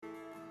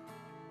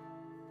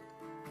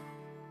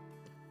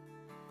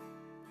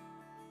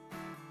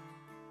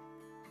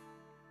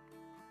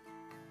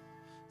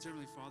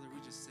Heavenly Father,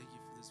 we just thank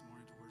you for this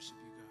morning to worship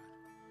you, God.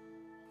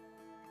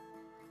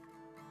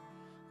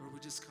 Lord, we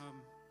just come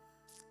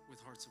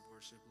with hearts of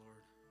worship,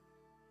 Lord.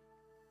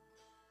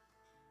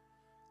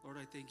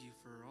 Lord, I thank you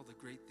for all the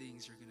great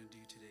things you're going to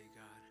do today,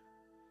 God.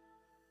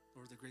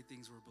 Lord, the great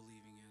things we're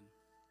believing in.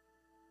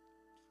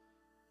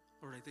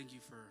 Lord, I thank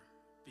you for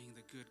being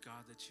the good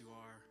God that you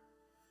are.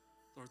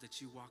 Lord,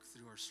 that you walk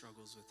through our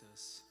struggles with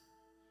us.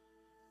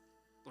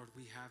 Lord,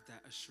 we have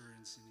that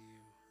assurance in you.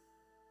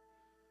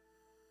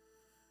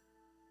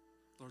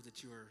 Lord,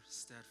 that you are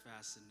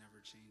steadfast and never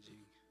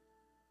changing.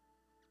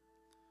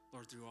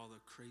 Lord, through all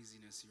the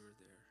craziness, you are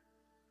there.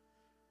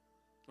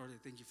 Lord, I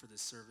thank you for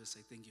this service.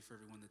 I thank you for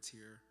everyone that's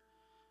here.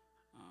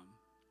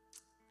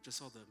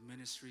 Just all the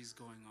ministries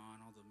going on,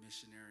 all the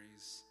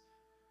missionaries,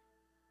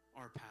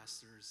 our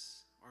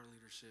pastors, our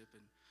leadership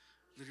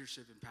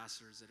and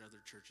pastors at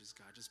other churches,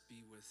 God. Just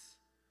be with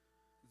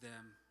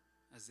them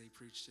as they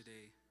preach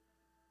today,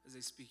 as they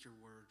speak your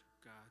word,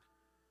 God.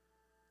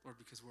 Lord,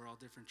 because we're all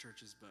different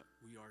churches, but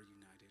we are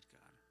united,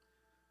 God.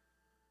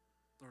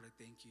 Lord, I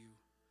thank you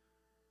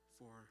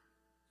for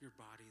your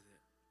body that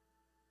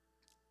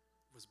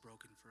was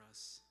broken for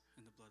us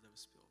and the blood that was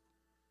spilled.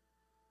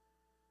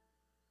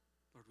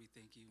 Lord, we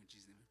thank you. In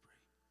Jesus' name we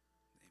pray.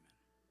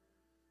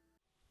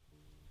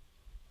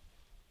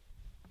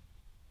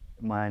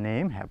 Amen. My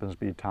name happens to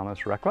be Thomas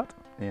Rekwat,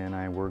 and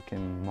I work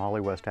in Mali,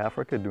 West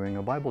Africa, doing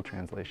a Bible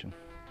translation.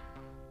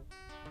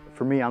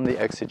 For me, I'm the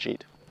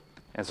exegete.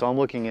 And so I'm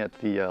looking at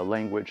the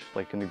language,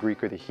 like in the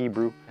Greek or the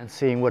Hebrew, and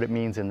seeing what it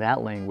means in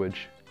that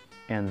language,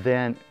 and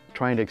then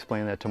trying to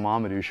explain that to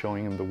Mamadou,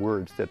 showing him the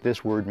words, that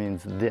this word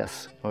means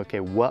this. Okay,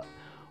 what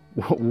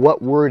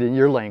word in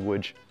your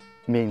language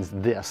means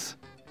this?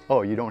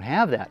 Oh, you don't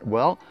have that.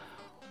 Well,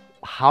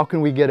 how can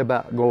we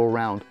go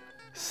around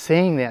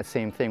saying that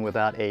same thing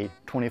without a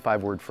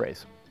 25-word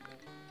phrase?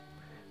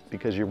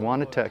 Because you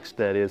want a text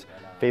that is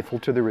faithful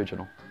to the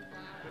original.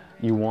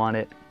 You want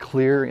it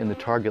clear in the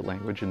target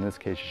language, in this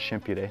case,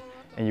 Shimpire,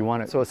 and you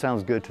want it so it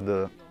sounds good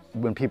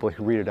when people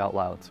read it out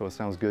loud, so it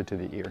sounds good to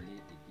the ear.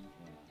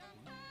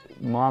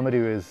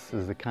 Mamadou is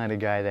the kind of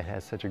guy that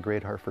has such a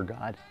great heart for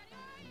God,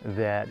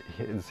 that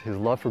his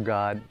love for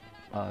God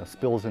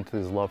spills into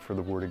his love for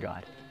the Word of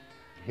God.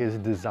 His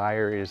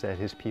desire is that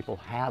his people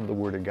have the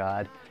Word of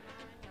God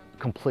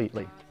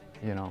completely,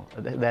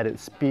 that it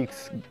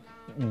speaks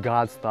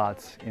God's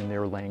thoughts in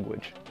their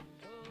language.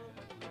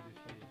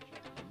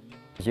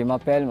 Je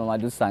m'appelle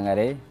Mamadou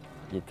Sangaré,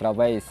 je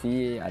travaille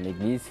ici à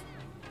l'église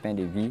Pain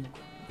de Vie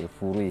de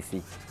Fourou ici.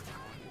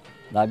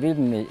 La Bible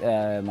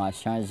m'a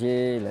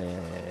changé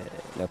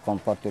le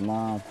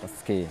comportement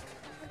parce que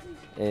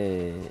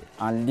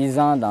en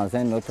lisant dans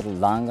une autre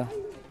langue,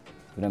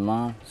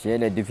 vraiment j'ai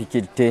les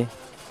difficultés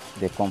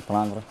de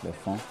comprendre le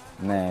fond.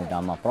 Mais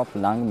dans ma propre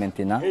langue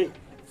maintenant,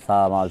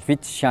 ça m'a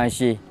vite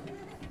changé.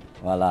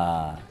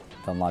 Voilà,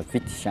 ça m'a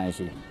vite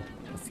changé.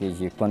 Parce que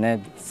je connais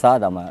ça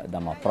dans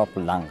ma propre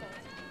langue.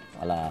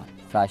 Voilà,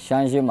 ça a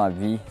changé ma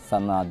vie, ça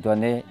m'a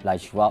donné la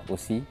joie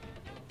aussi.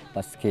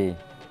 Parce que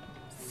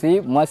si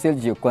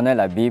je connais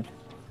la Bible,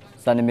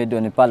 ça ne me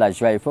donne pas la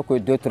joie. Il faut que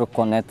d'autres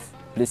connaissent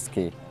plus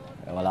que...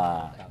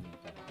 Voilà.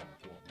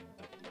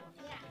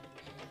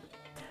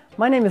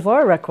 My name is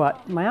Laura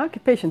Rekwat. My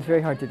occupation is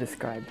very hard to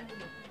describe.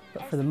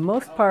 But for the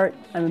most part,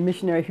 I'm a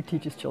missionary who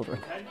teaches children.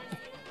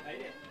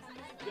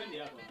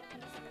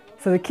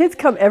 So the kids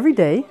come every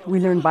day. We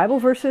learn Bible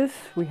verses,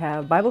 we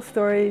have Bible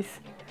stories.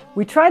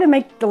 We try to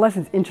make the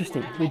lessons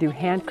interesting. We do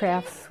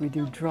handcrafts, we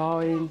do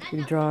drawing,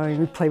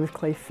 we play with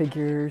clay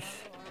figures.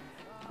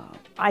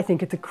 I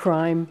think it's a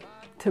crime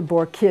to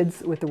bore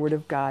kids with the Word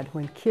of God.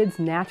 When kids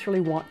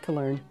naturally want to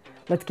learn,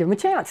 let's give them a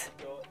chance.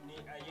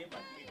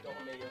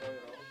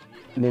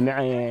 Mimi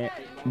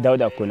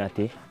Dauda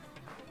Konate,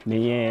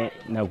 mi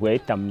na gwe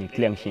tamni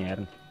kleng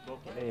shinern.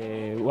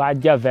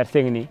 Waja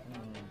versengni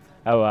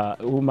awa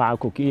uma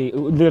ko ki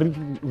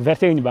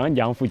versengni ban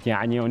jang fu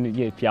tiani on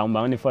ye piam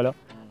ban ni folo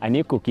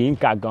ani ko ki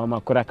ka gama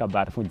kura ka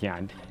bar fu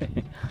jan.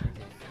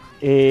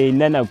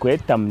 Nana gwe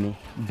tamni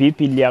bi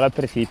piliara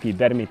presipi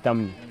bermi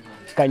tamni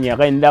kanya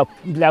ren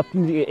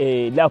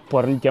la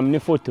porn jamni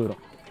fotoro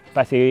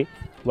parce que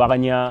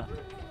waganya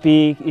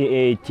pi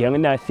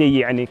tiangna se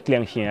yani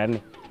kleng shinern.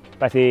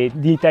 Parce que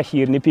dita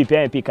shir ni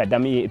pipe pi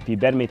kadam pi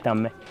bermi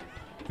tamme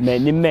mais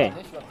ni me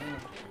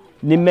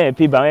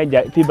pi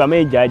ba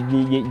me ja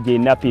je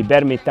na pi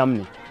bermi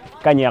tamni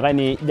kanya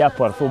ni ja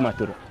porfo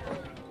maturo.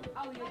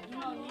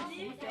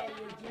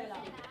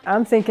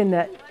 I'm thinking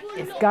that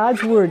if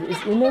God's Word is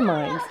in their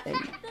minds and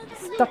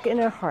stuck in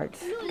their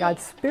hearts,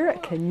 God's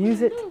Spirit can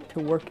use it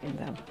to work in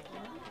them.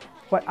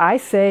 What I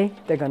say,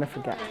 they're going to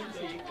forget.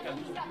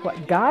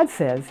 What God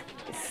says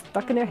is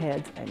stuck in their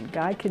heads, and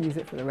God can use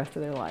it for the rest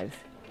of their lives.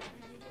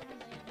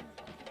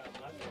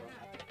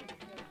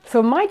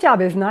 So my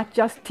job is not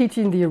just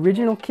teaching the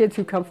original kids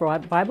who come for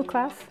Bible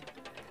class.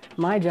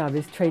 My job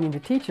is training the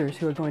teachers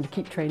who are going to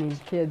keep training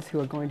kids, who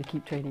are going to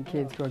keep training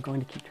kids, who are going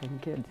to keep training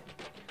kids.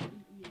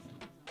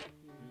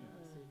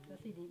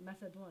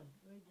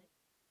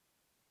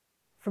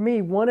 For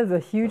me, one of the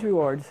huge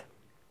rewards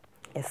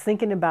is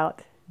thinking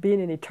about being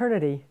in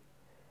eternity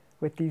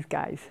with these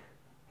guys.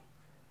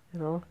 You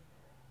know,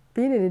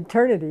 being in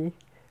eternity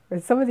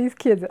with some of these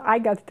kids that I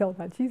got to tell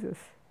about Jesus.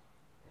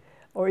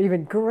 Or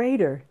even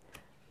greater,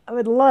 I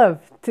would love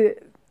to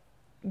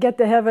get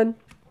to heaven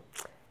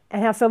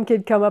and have some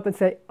kid come up and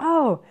say,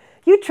 "Oh,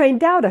 you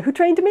trained Dowda. Who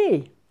trained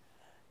me?"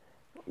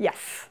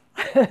 Yes.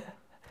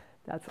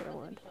 That's what I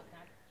want.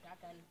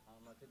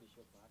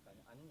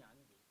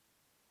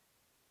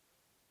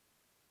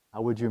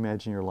 How would you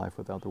imagine your life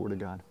without the Word of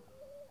God?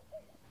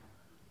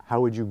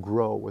 How would you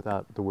grow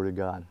without the Word of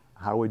God?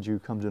 How would you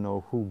come to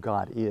know who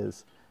God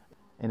is?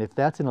 And if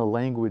that's in a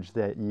language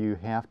that you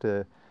have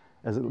to,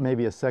 as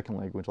maybe a second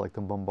language like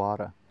the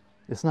Bambara,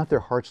 it's not their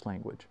heart's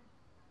language.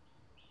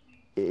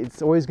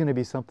 It's always going to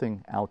be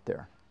something out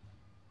there.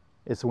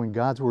 It's when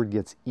God's Word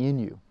gets in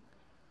you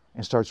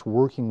and starts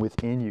working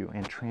within you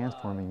and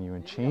transforming you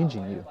and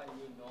changing you,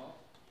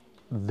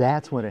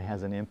 that's when it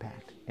has an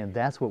impact. And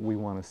that's what we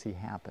want to see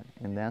happen.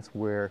 And that's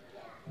where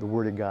the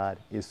Word of God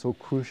is so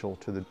crucial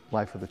to the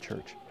life of the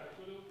church.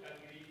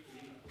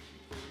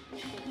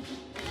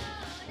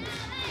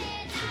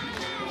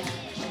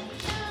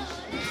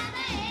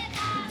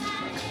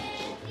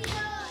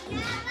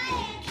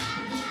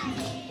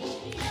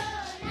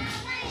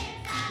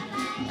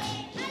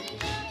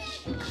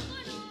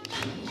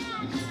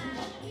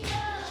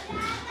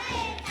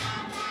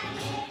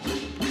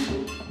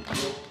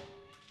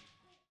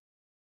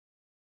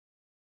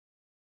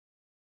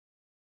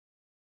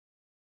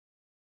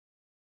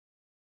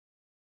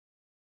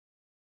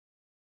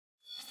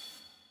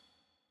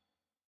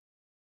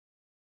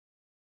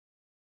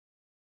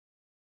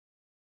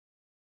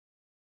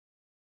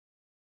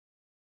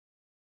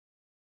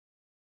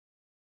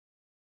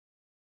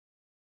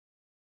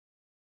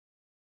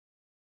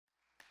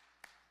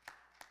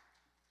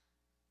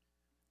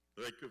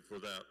 Thank you for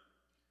that.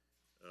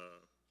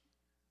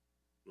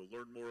 We'll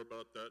learn more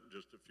about that in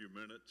just a few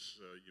minutes.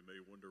 You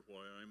may wonder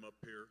why I'm up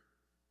here.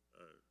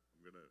 I'm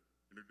going to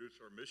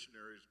introduce our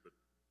missionaries, but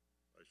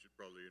I should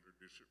probably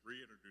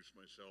reintroduce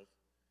myself.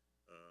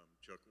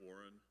 Chuck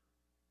Warren,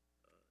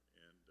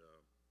 and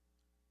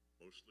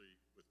mostly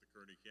with the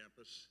Kearney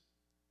campus.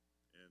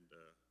 And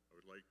I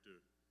would like to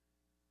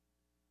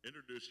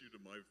introduce you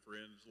to my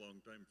friends,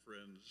 longtime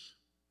friends,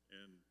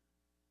 and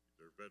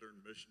they're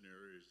veteran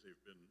missionaries.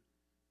 They've been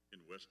in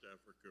West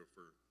Africa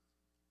for,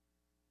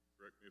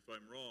 correct me if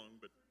I'm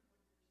wrong, but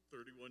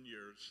 31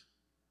 years,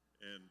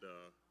 and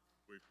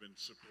we've been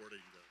supporting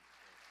them.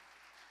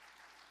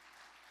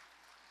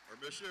 Our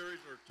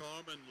missionaries are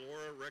Tom and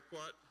Laura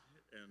Rekwat,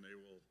 and they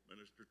will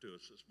minister to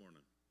us this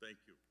morning. Thank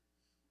you.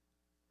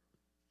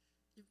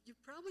 You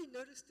probably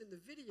noticed in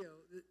the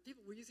video that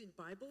people were using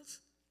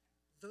Bibles.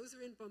 Those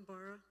are in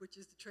Bambara, which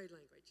is the trade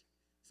language.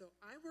 So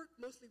I work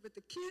mostly with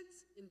the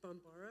kids in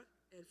Bambara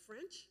and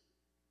French,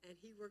 and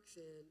he works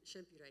in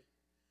Shempire.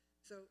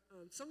 So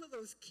some of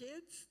those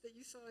kids that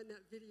you saw in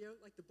that video,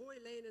 like the boy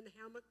laying in the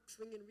hammock,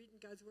 swinging,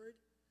 reading God's Word,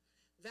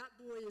 that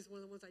boy is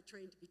one of the ones I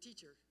trained to be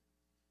teacher.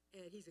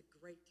 And he's a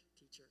great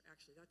teacher,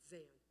 actually. That's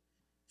Zan.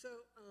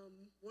 So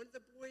one of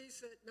the boys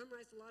that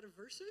memorized a lot of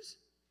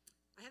verses,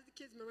 I have the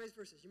kids memorize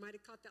verses. You might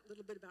have caught that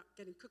little bit about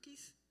getting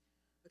cookies.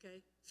 Okay?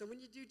 So when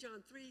you do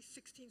John 3,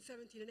 16,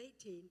 17, and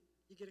 18,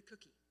 you get a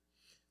cookie.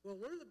 Well,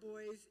 one of the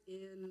boys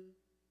in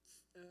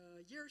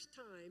a year's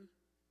time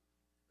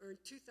learned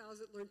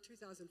 2,400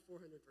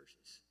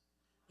 verses.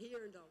 He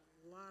earned a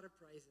lot of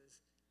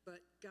prizes,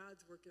 but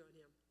God's working on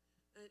him.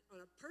 And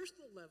on a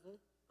personal level,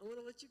 I want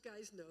to let you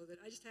guys know that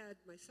I just had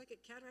my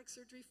second cataract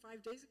surgery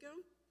 5 days ago.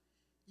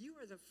 You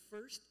are the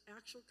first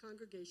actual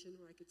congregation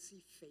where I could see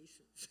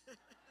faces.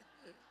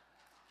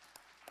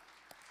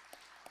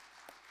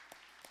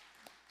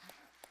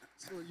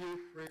 So your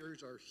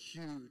prayers are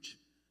huge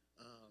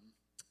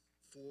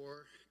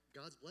for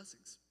God's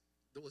blessings.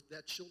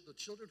 The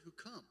children who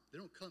come, they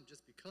don't come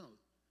just because.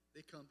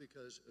 They come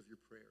because of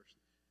your prayers.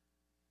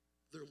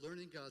 They're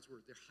learning God's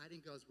Word. They're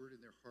hiding God's Word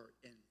in their heart,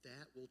 and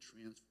that will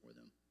transform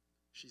them.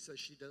 She says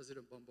she does it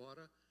in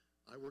Bambara.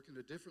 I work in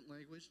a different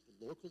language, the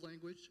local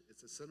language.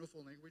 It's a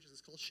Senegal language.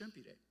 It's called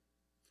Shempire.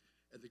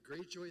 And the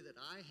great joy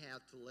that I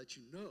have to let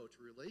you know, to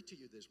relate to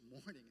you this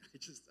morning, I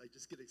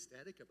just get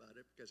ecstatic about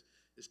it because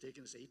it's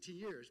taken us 18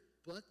 years,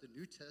 but the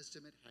New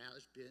Testament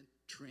has been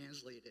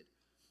translated.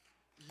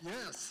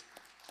 Yes,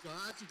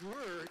 God's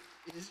Word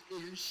is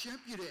in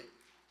Shempire.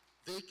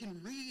 They can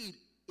read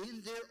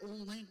in their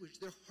own language,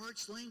 their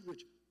heart's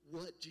language,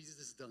 what Jesus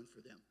has done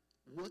for them,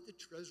 what the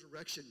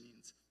resurrection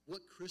means,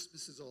 what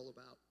Christmas is all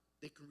about.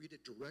 They can read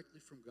it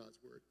directly from God's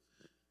Word.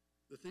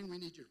 The thing we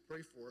need you to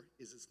pray for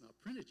is it's not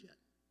printed yet.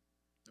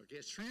 Okay,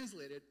 it's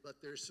translated, but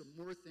there's some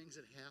more things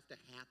that have to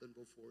happen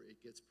before it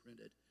gets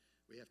printed.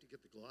 We have to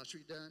get the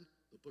glossary done,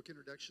 the book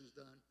introductions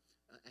done,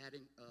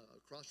 adding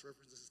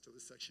cross-references to the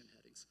section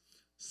headings.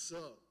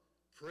 So,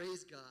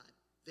 praise God.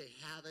 They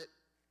have it.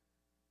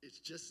 It's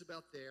just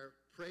about there.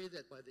 Pray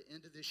that by the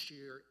end of this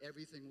year,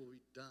 everything will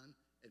be done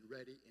and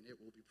ready, and it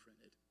will be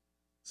printed.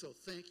 So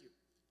thank you.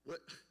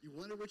 You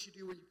wonder what you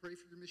do when you pray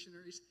for your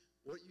missionaries?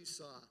 What you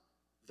saw,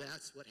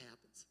 that's what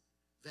happens.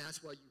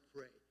 That's why you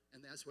pray,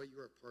 and that's why you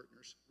are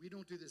partners. We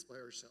don't do this by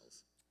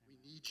ourselves. We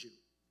need you,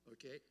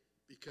 okay?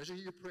 Because of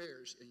your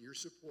prayers and your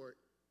support,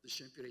 the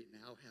Shempione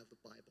now have the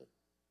Bible.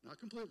 Not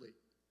completely,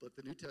 but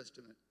the New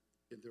Testament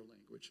in their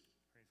language.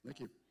 Thank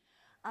you.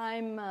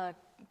 I'm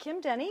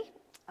Kim Denny.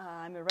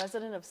 I'm a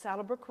resident of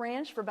Saddlebrook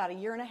Ranch for about a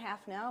year and a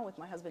half now with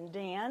my husband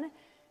Dan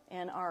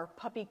and our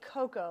puppy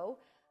Coco.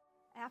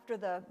 After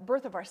the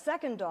birth of our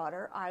second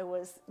daughter, I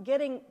was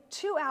getting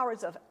 2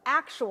 hours of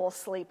actual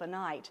sleep a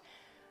night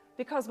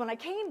because when I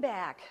came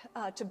back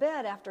to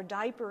bed after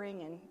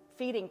diapering and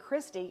feeding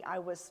Christy, I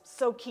was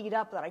so keyed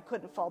up that I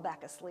couldn't fall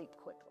back asleep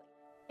quickly.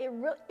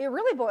 It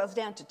really boils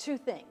down to two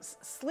things: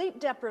 sleep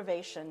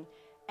deprivation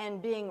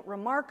and being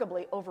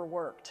remarkably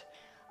overworked.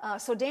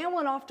 So Dan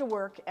went off to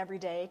work every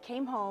day,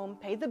 came home,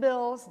 paid the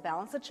bills,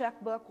 balanced the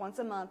checkbook once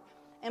a month,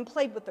 and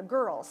played with the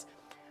girls.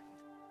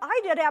 I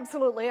did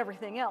absolutely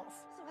everything else.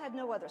 I had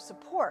no other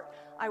support.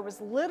 I was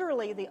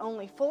literally the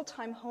only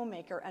full-time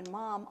homemaker and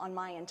mom on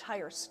my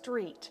entire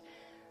street.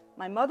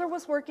 My mother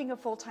was working a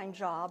full-time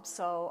job,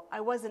 so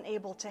I wasn't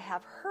able to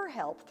have her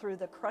help through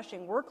the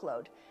crushing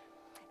workload.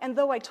 And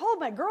though I told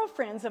my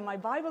girlfriends and my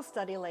Bible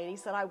study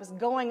ladies that I was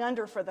going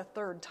under for the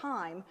third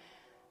time,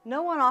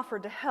 no one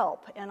offered to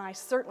help, and I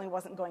certainly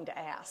wasn't going to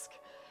ask.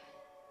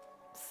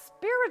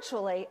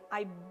 Spiritually,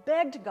 I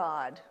begged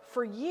God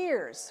for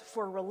years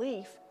for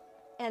relief,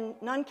 and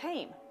none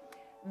came.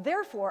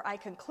 Therefore, I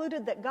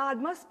concluded that God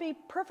must be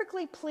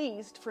perfectly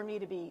pleased for me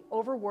to be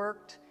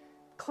overworked,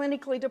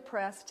 clinically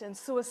depressed, and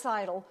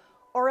suicidal,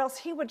 or else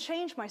he would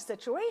change my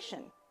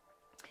situation.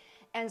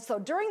 And so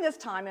during this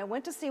time, I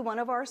went to see one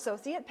of our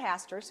associate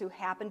pastors, who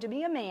happened to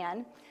be a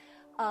man,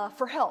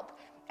 for help.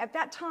 At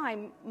that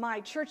time,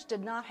 my church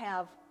did not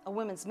have a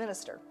women's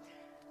minister.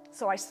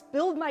 So I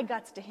spilled my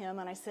guts to him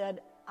and I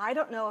said, I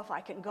don't know if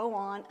I can go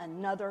on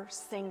another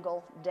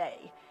single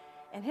day.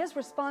 And his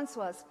response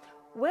was,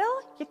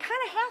 well, you kind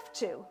of have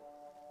to.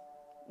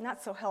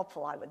 Not so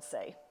helpful, I would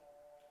say.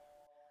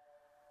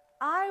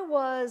 I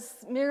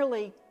was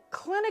merely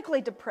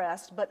clinically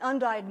depressed but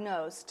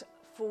undiagnosed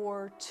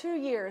for 2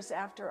 years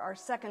after our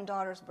second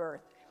daughter's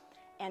birth,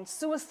 and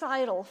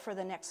suicidal for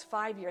the next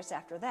 5 years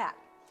after that.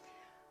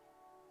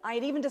 I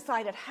had even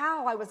decided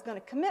how I was going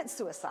to commit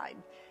suicide.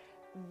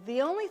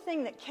 The only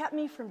thing that kept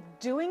me from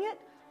doing it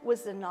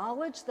was the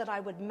knowledge that I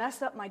would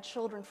mess up my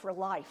children for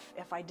life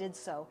if I did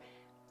so,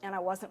 and I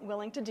wasn't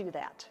willing to do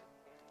that.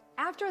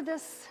 After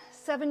this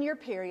 7-year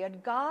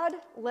period, God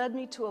led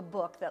me to a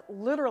book that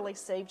literally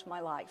saved my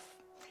life.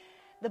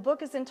 The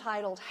book is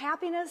entitled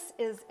Happiness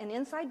is an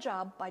Inside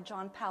Job by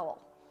John Powell.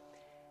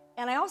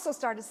 And I also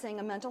started seeing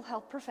a mental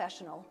health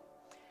professional.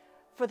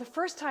 For the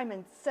first time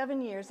in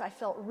 7 years, I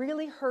felt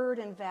really heard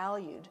and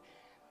valued.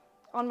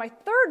 On my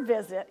third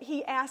visit,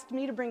 he asked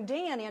me to bring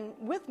Dan in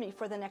with me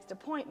for the next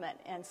appointment.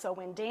 And so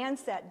when Dan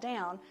sat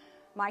down,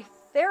 my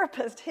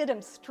therapist hit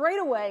him straight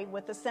away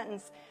with the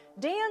sentence,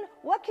 Dan,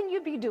 what can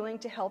you be doing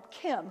to help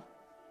Kim?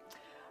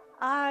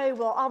 I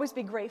will always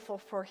be grateful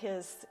for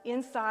his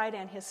insight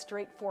and his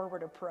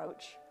straightforward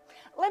approach.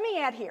 Let me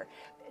add here,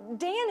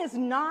 Dan is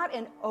not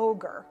an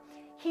ogre.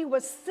 He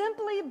was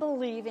simply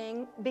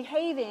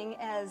behaving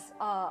as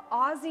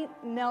Ozzie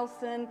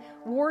Nelson,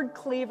 Ward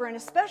Cleaver, and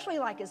especially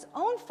like his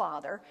own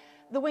father,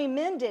 the way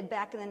men did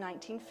back in the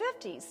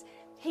 1950s.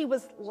 He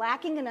was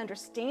lacking in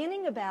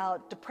understanding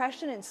about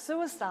depression and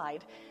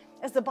suicide.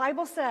 As the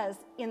Bible says,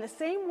 in the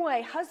same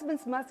way,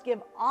 husbands must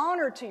give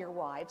honor to your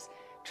wives.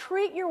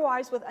 Treat your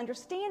wives with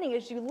understanding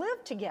as you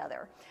live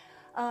together.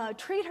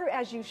 Treat her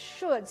as you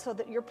should so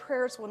that your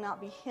prayers will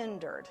not be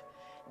hindered.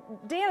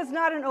 Dan is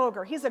not an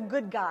ogre. He's a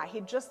good guy.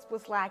 He just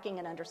was lacking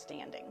in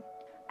understanding.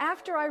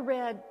 After I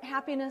read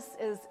Happiness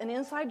is an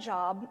Inside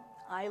Job,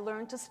 I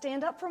learned to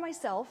stand up for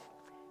myself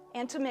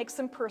and to make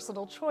some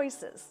personal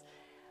choices.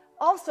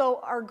 Also,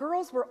 our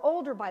girls were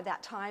older by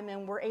that time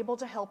and were able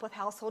to help with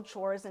household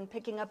chores and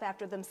picking up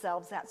after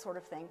themselves, that sort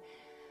of thing.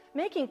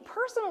 Making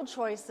personal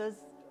choices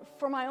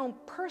for my own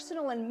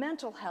personal and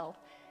mental health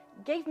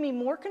gave me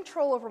more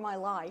control over my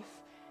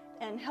life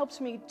and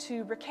helped me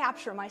to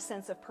recapture my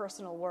sense of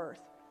personal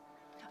worth.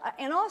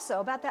 And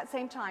also, about that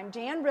same time,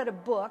 Dan read a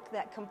book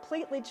that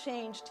completely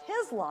changed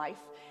his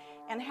life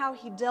and how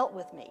he dealt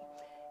with me.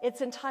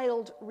 It's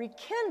entitled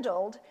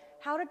Rekindled,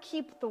 How to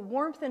Keep the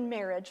Warmth in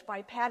Marriage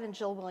by Pat and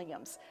Jill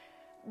Williams.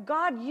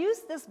 God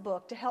used this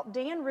book to help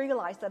Dan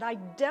realize that I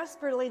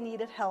desperately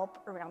needed help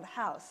around the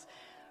house.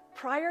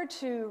 Prior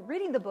to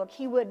reading the book,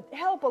 he would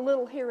help a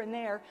little here and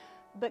there,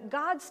 but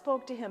God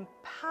spoke to him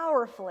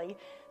powerfully,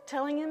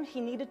 telling him he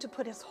needed to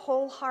put his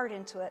whole heart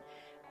into it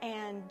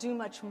and do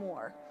much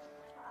more.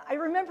 I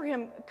remember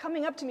him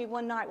coming up to me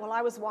one night while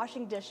I was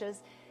washing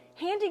dishes,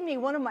 handing me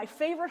one of my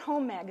favorite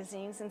home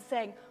magazines and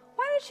saying,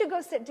 why don't you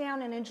go sit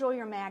down and enjoy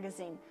your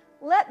magazine?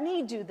 Let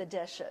me do the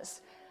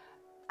dishes.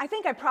 I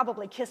think I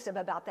probably kissed him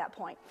about that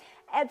point.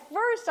 At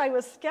first, I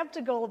was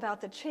skeptical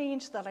about the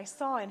change that I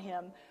saw in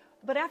him,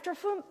 but after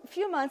a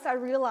few months, I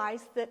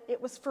realized that it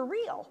was for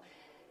real.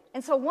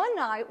 And so one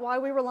night,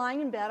 while we were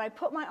lying in bed, I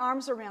put my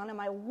arms around him,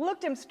 I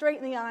looked him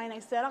straight in the eye, and I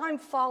said, I'm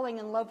falling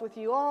in love with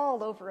you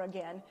all over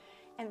again.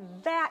 And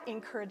that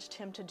encouraged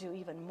him to do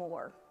even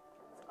more.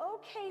 It's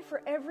okay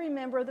for every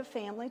member of the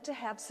family to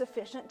have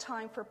sufficient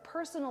time for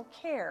personal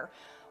care,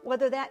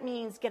 whether that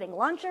means getting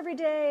lunch every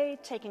day,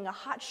 taking a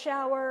hot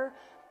shower,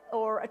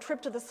 or a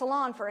trip to the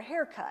salon for a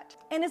haircut.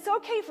 And it's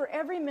okay for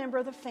every member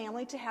of the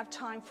family to have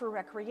time for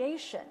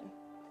recreation.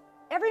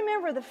 Every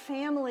member of the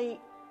family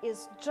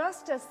is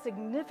just as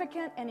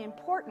significant and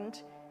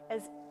important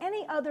as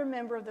any other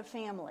member of the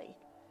family.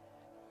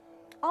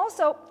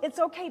 Also, it's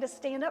okay to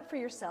stand up for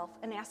yourself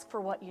and ask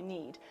for what you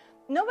need.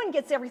 No one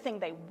gets everything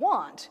they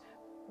want,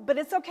 but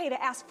it's okay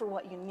to ask for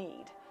what you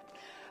need.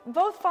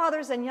 Both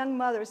fathers and young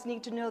mothers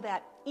need to know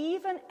that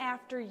even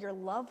after your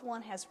loved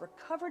one has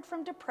recovered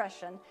from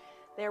depression,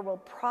 there will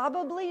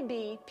probably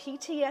be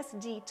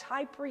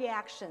PTSD-type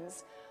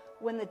reactions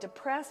when the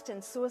depressed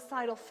and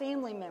suicidal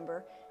family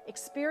member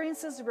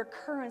experiences a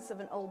recurrence of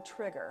an old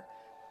trigger.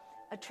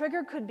 A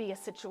trigger could be a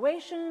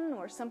situation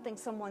or something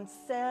someone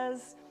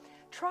says.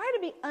 Try to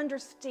be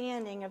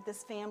understanding of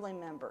this family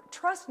member.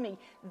 Trust me,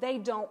 they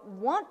don't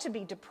want to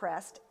be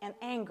depressed and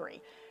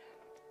angry.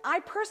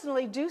 I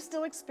personally do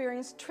still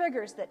experience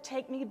triggers that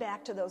take me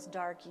back to those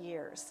dark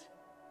years.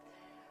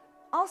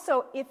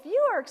 Also, if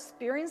you are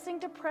experiencing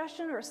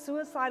depression or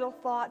suicidal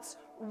thoughts,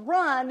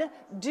 run,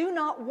 do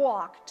not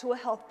walk to a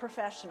health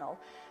professional.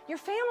 Your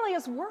family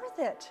is worth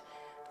it.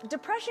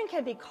 Depression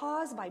can be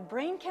caused by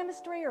brain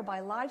chemistry or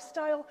by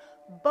lifestyle.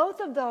 Both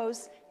of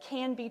those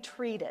can be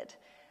treated.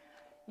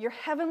 Your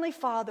Heavenly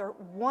Father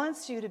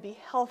wants you to be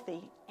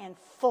healthy and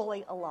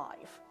fully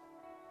alive.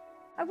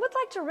 I would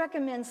like to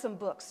recommend some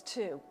books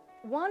too.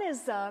 One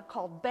is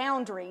called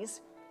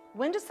Boundaries: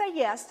 When to Say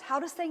Yes, How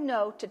to Say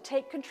No to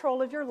Take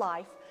Control of Your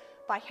Life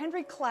by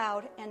Henry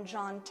Cloud and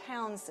John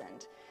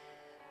Townsend.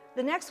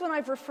 The next one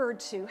I've referred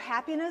to,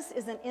 Happiness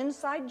is an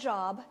Inside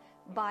Job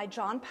by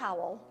John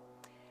Powell.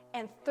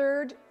 And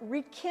third,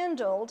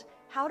 Rekindled,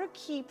 How to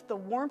Keep the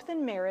Warmth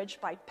in Marriage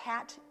by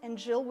Pat and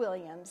Jill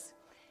Williams.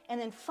 And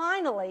then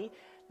finally,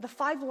 The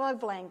 5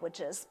 Love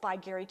Languages by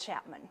Gary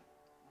Chapman.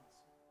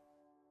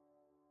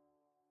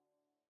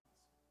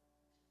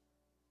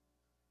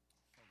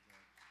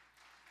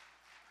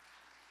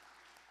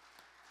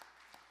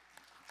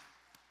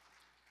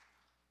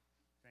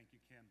 Thank you,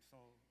 Kim, so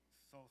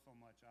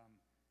much.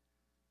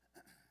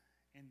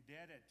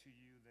 Indebted to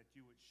you that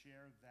you would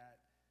share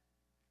that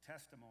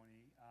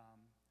testimony.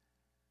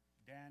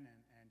 Dan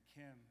and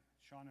Kim,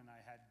 Sean and I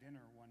had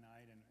dinner one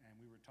night, and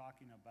we were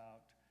talking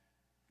about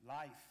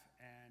life,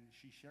 and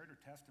she shared her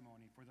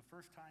testimony. For the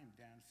first time,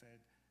 Dan said,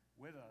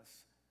 with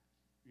us,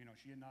 you know,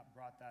 she had not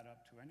brought that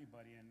up to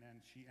anybody, and then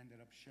she ended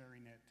up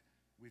sharing it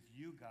with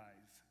you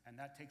guys, and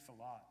that takes a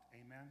lot,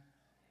 amen?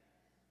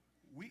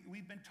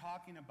 We've been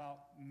talking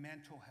about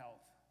mental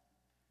health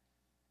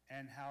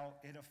and how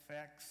it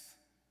affects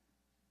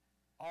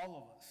all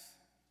of us.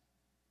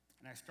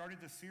 And I started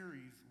the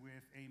series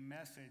with a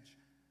message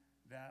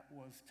that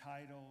was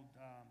titled,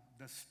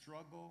 The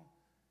Struggle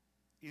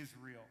is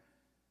Real.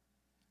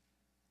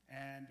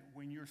 And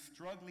when you're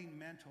struggling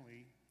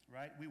mentally,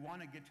 right, we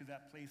want to get to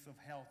that place of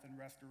health and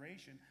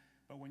restoration,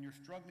 but when you're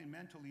struggling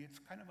mentally, it's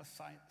kind of a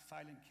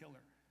silent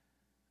killer.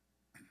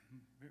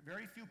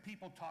 Very few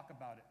people talk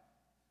about it.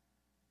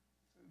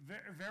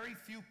 Very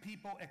few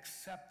people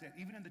accept it,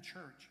 even in the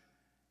church.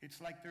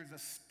 It's like there's a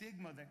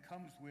stigma that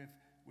comes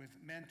with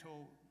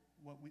mental,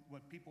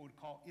 what people would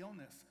call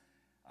illness.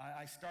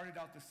 I started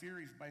out the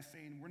series by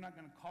saying we're not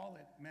going to call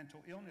it mental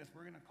illness.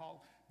 We're going to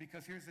call,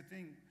 because here's the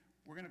thing,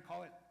 we're going to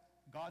call it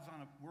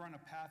we're on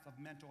a path of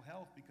mental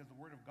health because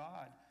the Word of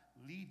God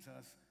leads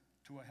us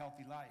to a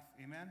healthy life.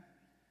 Amen?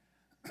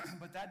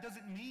 But that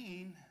doesn't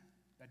mean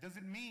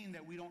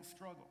that we don't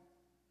struggle.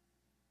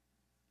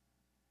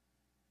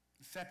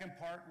 The second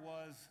part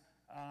was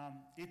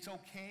it's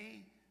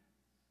okay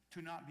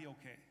to not be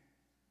okay.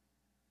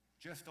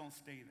 Just don't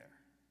stay there.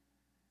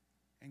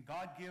 And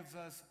God gives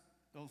us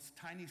those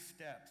tiny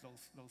steps,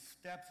 those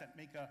steps that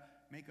make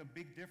a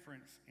big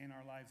difference in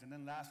our lives. And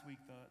then last week,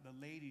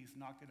 the ladies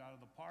knocked it out of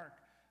the park.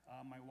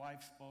 My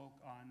wife spoke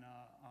on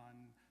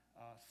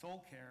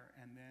soul care,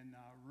 and then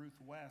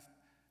Ruth West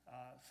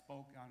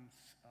spoke on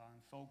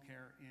soul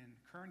care in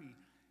Kearney.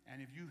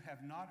 And if you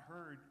have not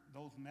heard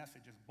those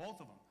messages, both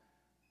of them,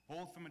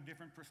 both from a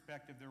different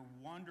perspective, they're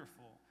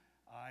wonderful.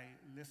 I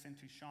listened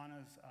to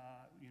Shauna's,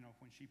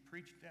 when she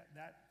preached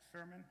that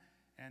sermon,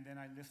 and then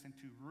I listened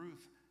to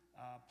Ruth's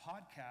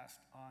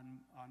podcast on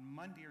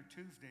Monday or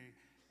Tuesday,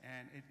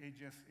 and it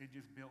just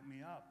built me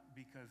up,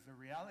 because the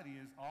reality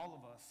is all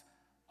of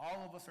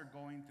us are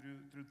going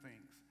through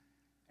things.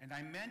 And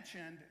I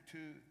mentioned to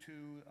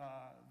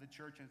the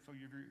church, and so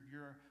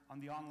you're on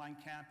the online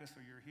campus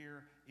or you're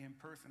here in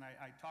person,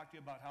 I talked to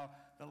you about how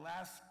the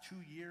last 2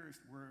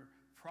 years were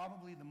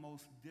probably the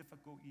most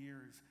difficult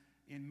years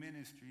in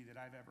ministry that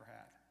I've ever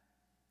had.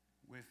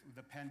 With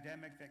the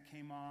pandemic that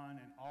came on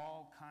and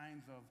all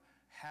kinds of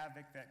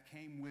havoc that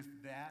came with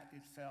that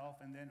itself,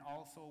 and then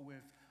also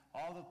with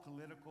all the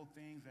political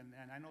things,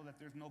 and I know that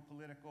there's no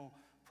political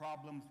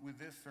problems with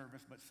this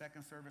service, but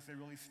second service, they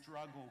really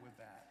struggle with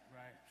that,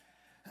 right?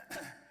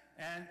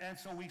 And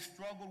so we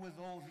struggle with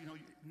those, you know,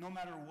 no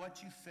matter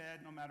what you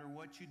said, no matter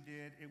what you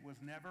did, it was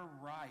never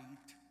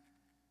right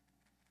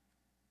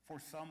for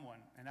someone.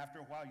 And after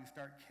a while, you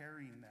start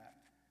carrying that.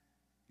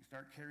 You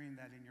start carrying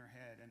that in your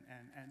head.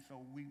 And so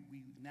we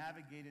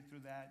navigated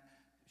through that,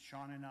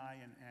 Sean and I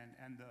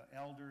and the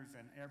elders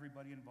and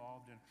everybody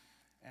involved.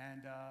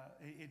 And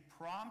it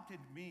prompted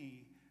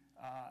me,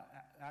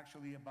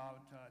 actually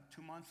about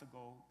 2 months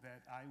ago,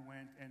 that I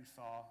went and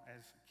saw,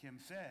 as Kim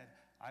said,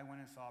 I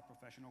went and saw a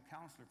professional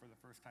counselor for the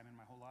first time in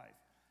my whole life.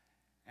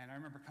 And I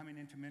remember coming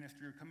into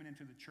ministry or coming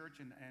into the church,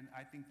 and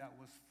I think that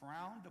was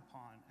frowned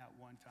upon at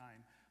one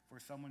time for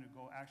someone to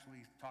go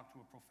actually talk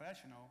to a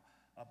professional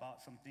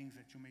about some things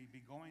that you may be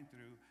going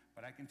through.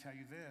 But I can tell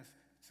you this,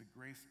 it's the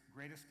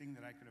greatest thing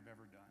that I could have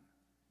ever done.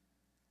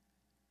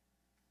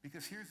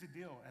 Because here's the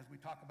deal, as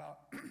we talk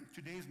about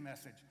today's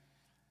message,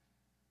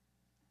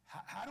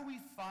 how do we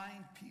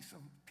find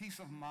peace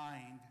of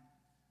mind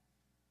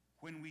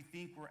when we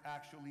think we're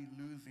actually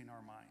losing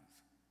our minds?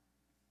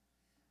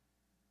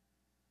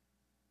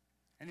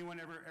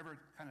 Anyone ever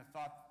kind of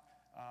thought,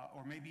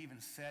 or maybe even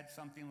said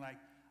something like,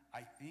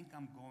 I think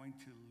I'm going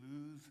to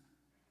lose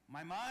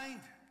my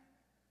mind?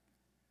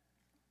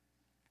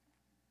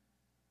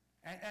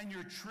 And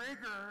your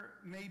trigger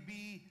may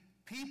be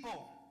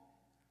people.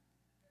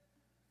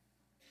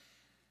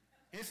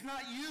 It's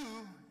not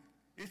you,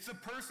 it's the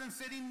person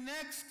sitting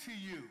next to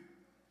you.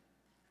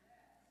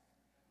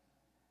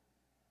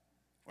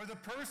 Or the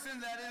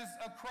person that is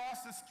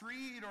across the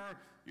street, or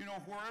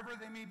wherever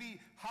they may be.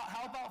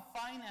 How about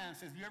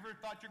finances? You ever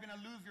thought you're going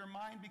to lose your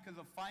mind because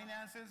of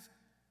finances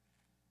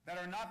that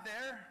are not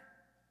there?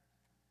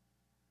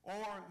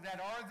 Or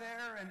that are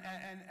there,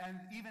 and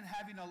even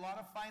having a lot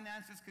of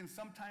finances can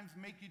sometimes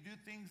make you do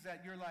things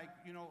that you're like,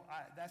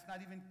 that's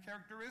not even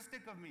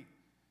characteristic of me.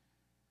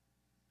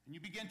 And you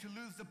begin to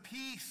lose the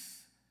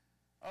peace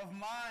of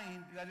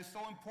mind that is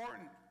so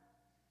important.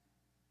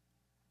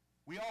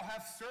 We all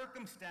have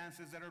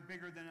circumstances that are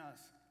bigger than us.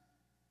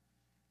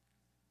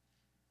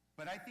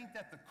 But I think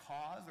that the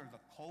cause or the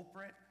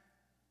culprit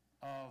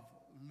of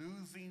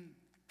losing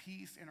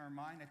peace in our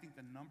mind, I think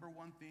the number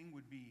one thing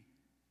would be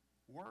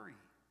worry.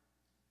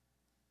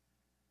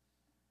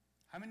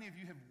 How many of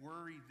you have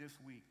worried this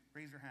week?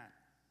 Raise your hand.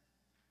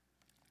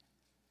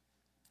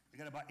 We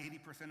got about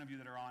 80% of you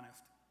that are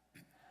honest.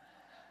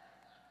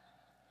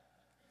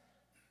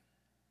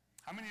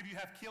 How many of you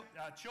have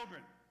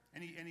children?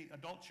 Any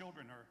adult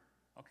children?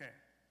 Okay.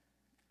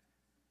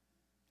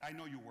 I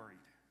know you're worried.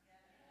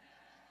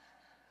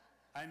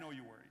 I know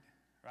you're worried,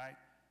 right?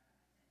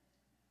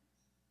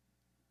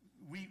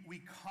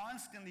 We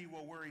constantly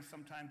will worry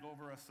sometimes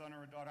over a son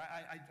or a daughter.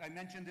 I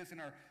mentioned this in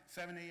our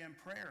 7 a.m.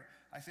 prayer.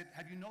 I said,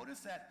 have you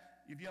noticed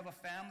that if you have a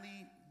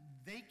family,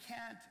 they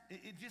can't,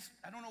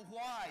 I don't know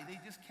why, they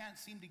just can't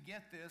seem to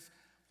get this.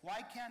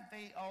 Why can't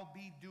they all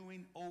be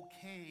doing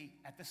okay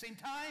at the same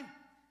time?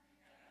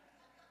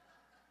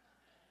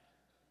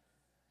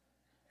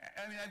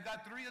 I mean, I've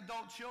got 3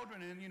 adult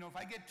children, and if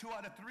I get 2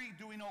 out of 3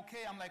 doing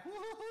okay, I'm like,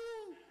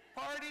 woo-hoo-hoo,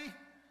 party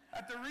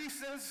at the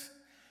Reese's.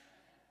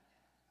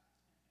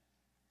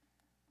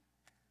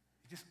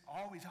 Just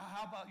always,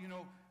 how about,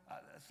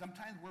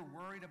 sometimes we're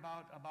worried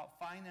about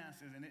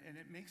finances, and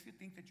it makes you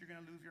think that you're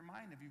going to lose your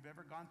mind. If you've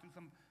ever gone through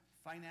some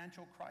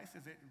financial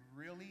crisis, it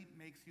really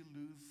makes you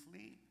lose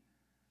sleep.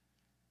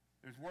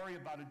 There's worry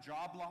about a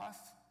job loss,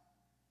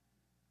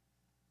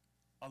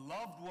 a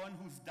loved one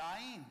who's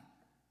dying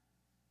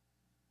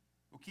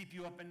will keep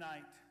you up at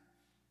night.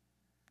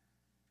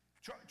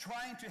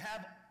 Trying to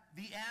have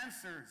the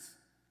answers.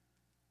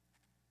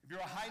 If you're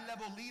a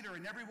high-level leader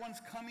and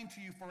everyone's coming to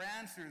you for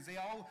answers, they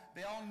all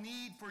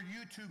need for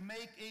you to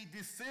make a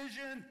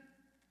decision.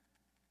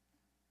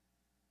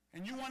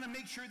 And you want to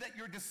make sure that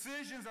your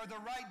decisions are the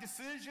right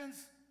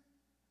decisions.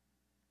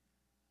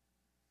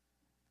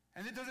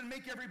 And it doesn't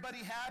make everybody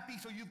happy,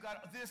 so you've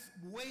got this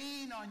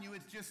weighing on you.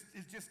 It's just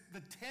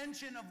the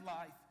tension of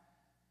life.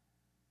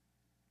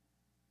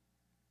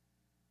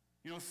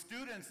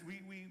 Students,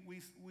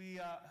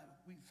 we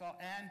saw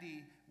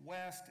Andy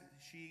West.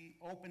 She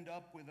opened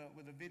up with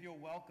a video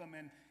welcome,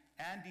 and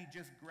Andy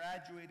just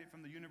graduated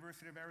from the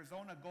University of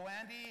Arizona. Go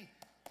Andy,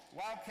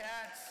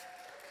 Wildcats.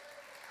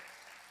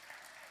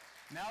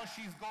 Now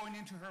she's going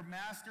into her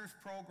master's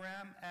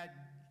program at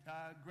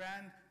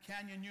Grand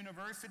Canyon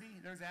University.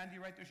 There's Andy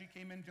right there. She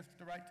came in just at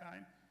the right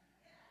time.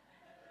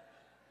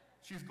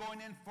 She's going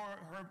in for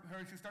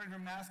she's starting her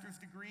master's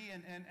degree,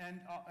 and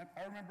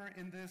I remember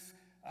in this,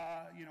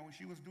 when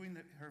she was doing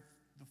the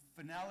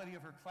finality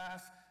of her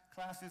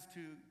classes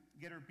to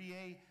get her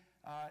BA,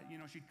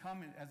 she'd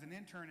come as an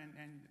intern,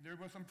 and there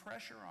was some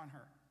pressure on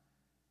her.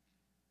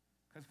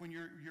 Because when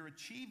you're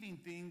achieving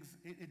things,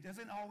 it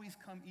doesn't always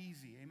come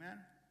easy, amen?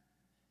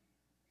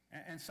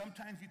 And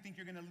sometimes you think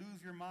you're going to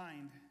lose your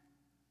mind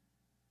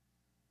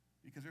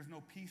because there's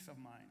no peace of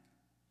mind.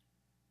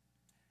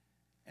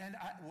 And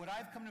what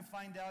I've come to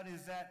find out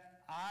is that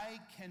I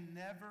can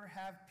never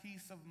have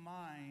peace of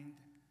mind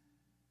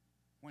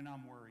when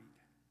I'm worried.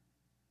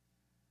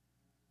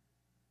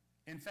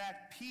 In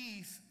fact,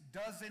 peace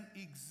doesn't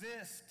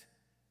exist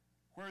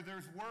where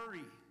there's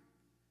worry.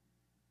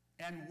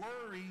 And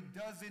worry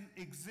doesn't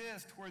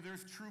exist where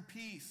there's true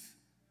peace.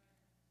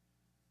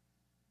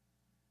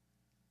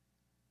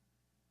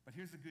 But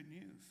here's the good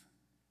news.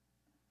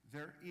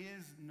 There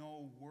is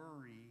no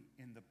worry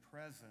in the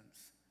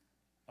presence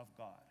of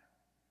God.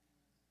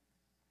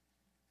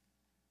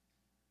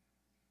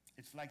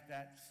 It's like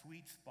that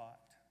sweet spot.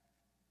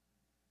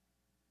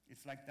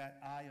 It's like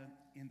that eye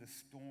in the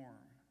storm.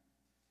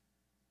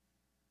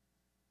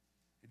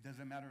 It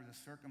doesn't matter the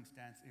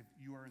circumstance. If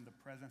you are in the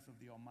presence of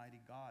the Almighty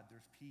God,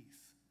 there's peace.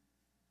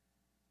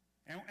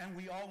 And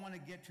we all want to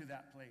get to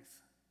that place.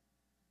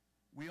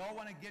 We all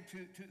want to get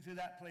to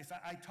that place.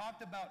 I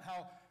talked about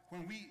how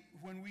when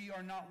we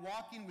are not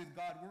walking with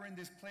God, we're in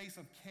this place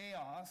of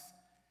chaos,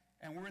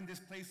 and we're in this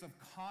place of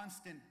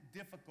constant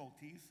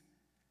difficulties.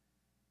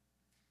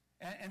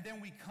 And then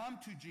we come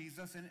to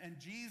Jesus, and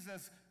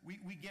Jesus,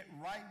 we get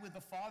right with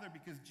the Father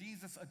because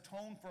Jesus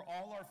atoned for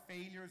all our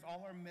failures,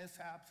 all our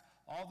mishaps,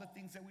 all the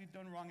things that we've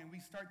done wrong, and we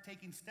start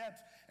taking steps.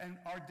 And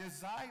our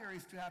desire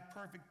is to have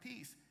perfect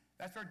peace.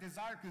 That's our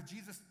desire because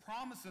Jesus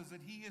promises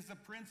that he is the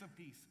Prince of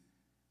Peace.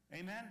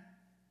 Amen?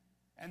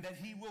 And that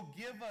he will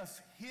give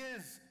us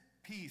his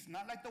peace,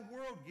 not like the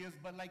world gives,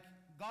 but like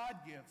God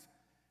gives.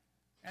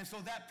 And so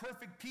that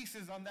perfect peace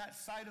is on that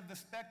side of the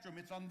spectrum.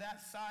 It's on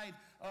that side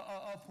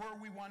of where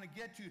we want to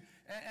get to.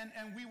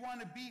 And we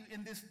want to be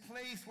in this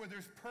place where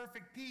there's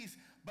perfect peace.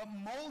 But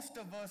most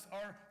of us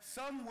are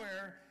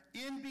somewhere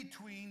in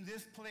between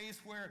this place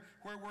where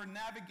we're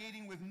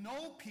navigating with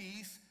no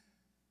peace,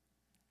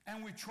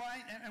 and we're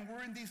trying, and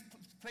we're in this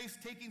place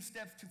taking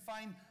steps to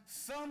find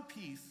some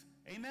peace.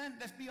 Amen?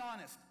 Let's be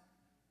honest.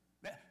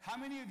 How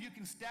many of you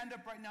can stand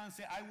up right now and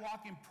say, I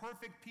walk in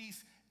perfect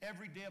peace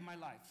every day of my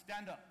life?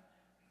 Stand up.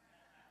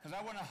 Because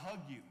I want to hug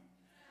you.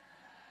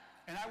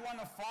 And I want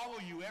to follow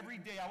you every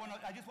day.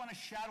 I just want to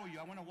shadow you.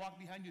 I want to walk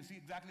behind you and see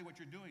exactly what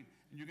you're doing.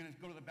 And you're going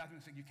to go to the bathroom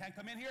and say, you can't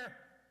come in here.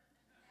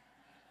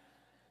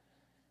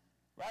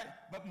 Right?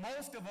 But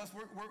most of us,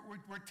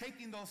 we're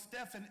taking those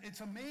steps, and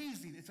it's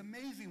amazing. It's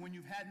amazing when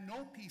you've had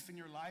no peace in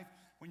your life.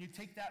 When you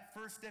take that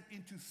first step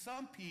into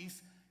some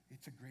peace,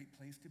 it's a great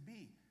place to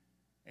be.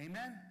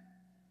 Amen?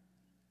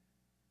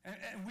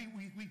 And we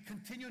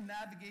continue to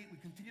navigate, we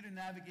continue to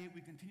navigate,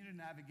 we continue to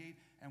navigate,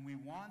 and we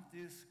want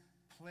this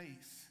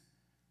place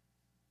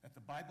that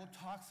the Bible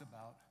talks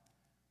about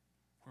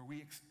where we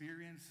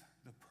experience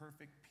the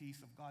perfect peace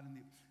of God.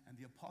 And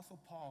the Apostle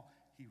Paul,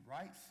 he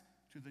writes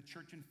to the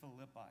church in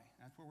Philippi.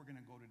 That's where we're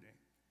going to go today.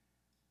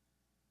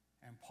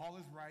 And Paul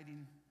is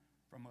writing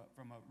from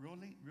a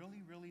really,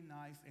 really, really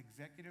nice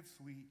executive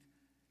suite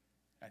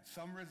at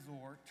some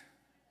resort.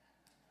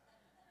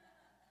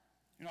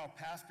 You know,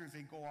 pastors,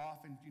 they go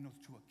off and,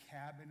 to a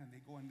cabin, and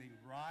they go and they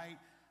write,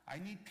 I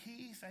need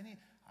peace.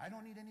 I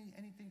don't need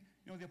anything.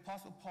 You know, the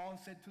Apostle Paul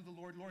said to the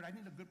Lord, I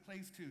need a good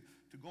place to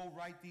go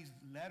write these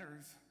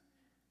letters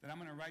that I'm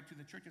going to write to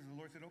the churches. The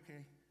Lord said,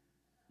 okay,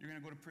 you're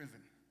going to go to prison.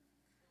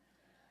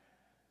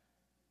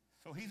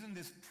 So he's in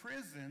this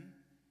prison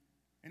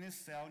in his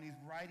cell, and he's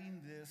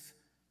writing this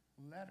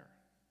letter.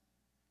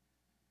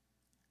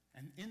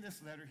 And in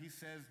this letter, he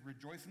says,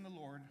 rejoice in the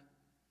Lord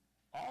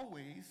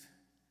always.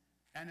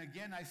 And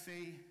again, I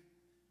say,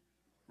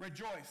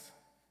 rejoice.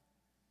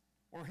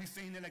 Or he's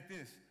saying it like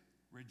this,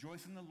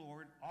 rejoice in the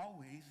Lord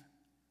always.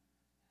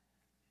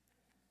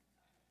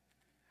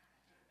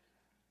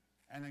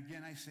 And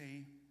again, I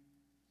say,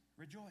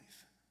 rejoice.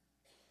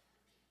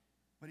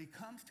 But he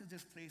comes to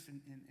this place in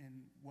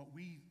what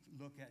we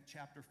look at,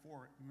 chapter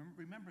 4.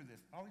 Remember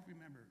this. Always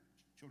remember,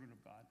 children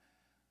of God,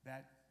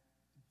 that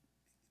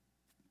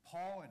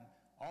Paul and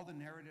all the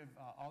narrative,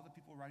 all the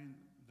people writing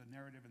the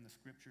narrative in the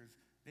scriptures,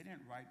 they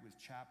didn't write with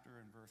chapter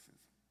and verses.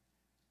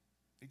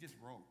 They just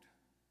wrote.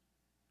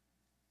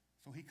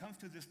 So he comes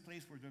to this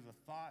place where there's a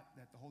thought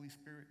that the Holy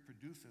Spirit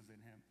produces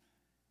in him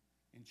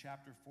in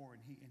chapter 4,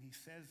 and he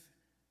says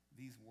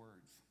these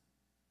words.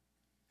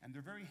 And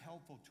they're very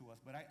helpful to us,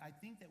 but I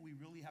think that we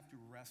really have to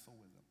wrestle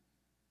with them.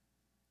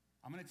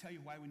 I'm going to tell you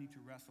why we need to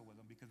wrestle with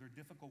them, because they're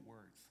difficult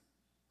words.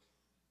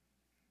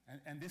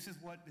 And this is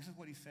what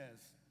he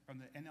says from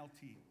the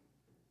NLT.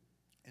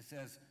 It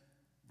says,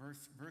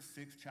 verse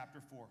 6,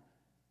 chapter 4.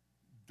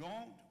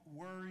 Don't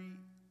worry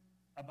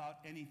about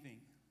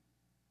anything.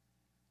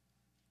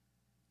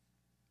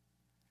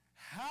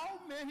 How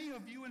many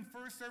of you in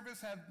first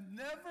service have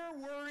never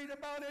worried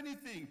about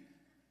anything?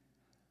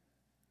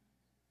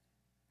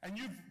 And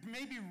you've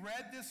maybe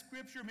read this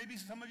scripture. Maybe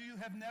some of you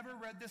have never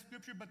read this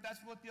scripture, but that's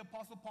what the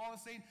Apostle Paul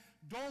is saying.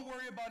 Don't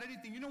worry about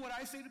anything. You know what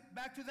I say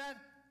back to that?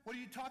 What are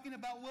you talking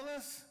about,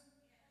 Willis?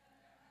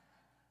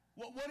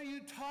 What are you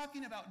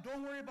talking about?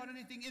 Don't worry about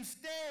anything.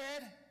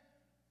 Instead,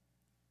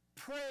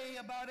 pray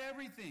about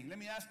everything. Let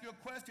me ask you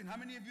a question. How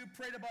many of you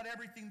prayed about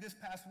everything this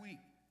past week?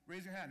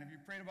 Raise your hand if you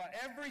prayed about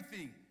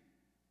everything.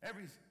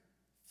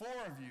 4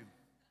 of you.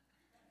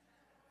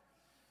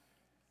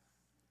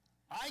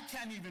 I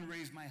can't even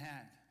raise my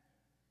hand.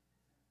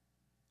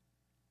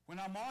 When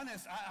I'm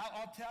honest,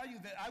 I'll tell you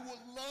that I would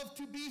love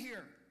to be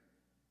here.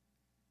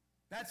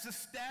 That's the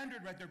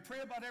standard right there. Pray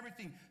about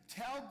everything.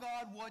 Tell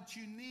God what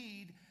you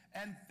need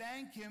and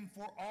thank him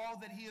for all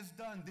that he has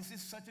done. This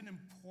is such an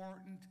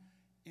important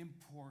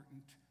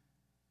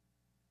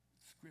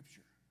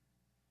scripture.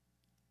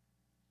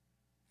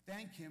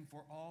 Thank him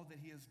for all that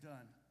he has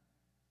done.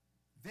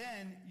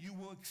 Then you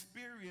will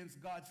experience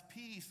God's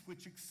peace,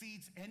 which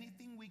exceeds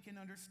anything we can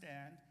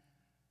understand.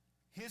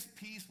 His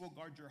peace will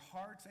guard your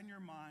hearts and your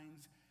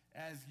minds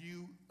as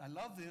you, I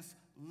love this,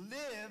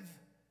 live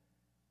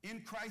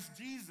in Christ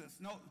Jesus.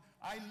 No,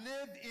 I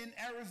live in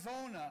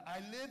Arizona. I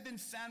live in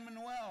San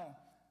Manuel.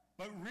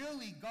 But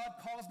really, God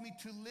calls me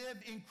to live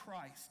in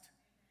Christ.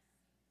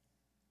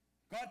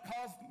 God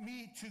calls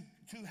me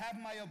to have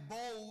my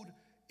abode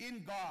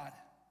in God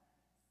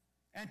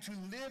and to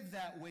live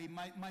that way.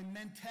 My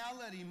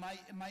mentality,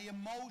 my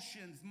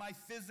emotions, my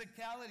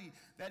physicality,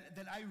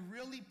 that I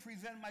really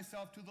present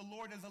myself to the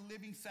Lord as a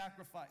living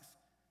sacrifice.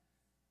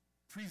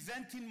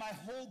 Presenting my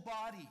whole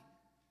body,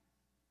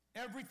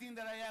 everything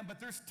that I am.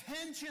 But there's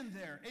tension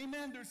there.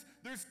 Amen?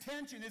 There's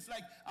tension. It's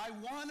like I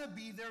want to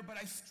be there, but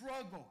I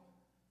struggle.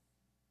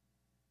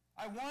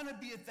 I want to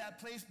be at that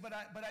place, but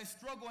I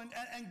struggle.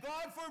 And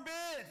God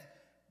forbid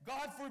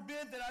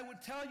that I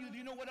would tell you,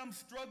 you know what, I'm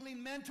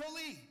struggling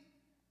mentally.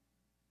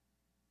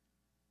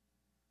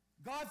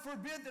 God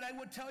forbid that I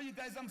would tell you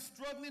guys I'm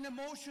struggling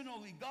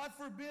emotionally. God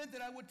forbid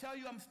that I would tell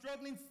you I'm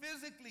struggling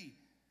physically.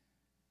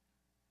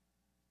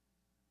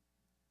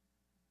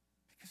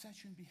 Because that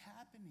shouldn't be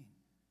happening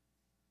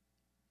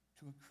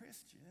to a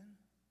Christian.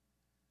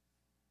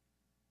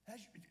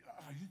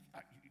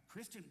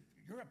 Christian,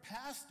 you're a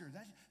pastor.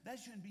 That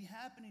shouldn't be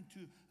happening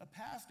to a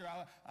pastor.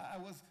 I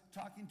was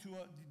talking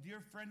to a dear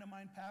friend of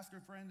mine,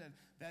 pastor friend,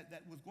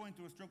 that was going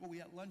through a struggle.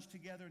 We had lunch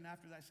together, and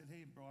after that I said,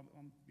 hey, bro,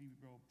 I'm be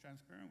real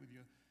transparent with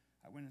you.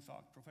 I went and saw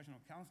a professional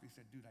counselor. He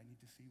said, dude, I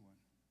need to see one.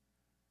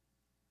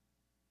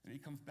 And he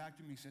comes back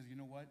to me and says, you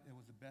know what? It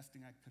was the best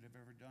thing I could have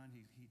ever done.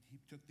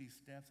 He took these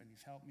steps, and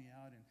he's helped me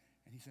out. And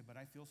he said, but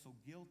I feel so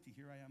guilty.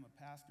 Here I am, a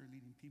pastor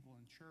leading people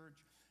in church,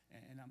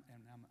 and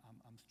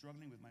I'm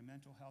struggling with my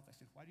mental health. I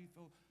said, why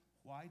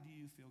do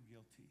you feel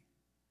guilty?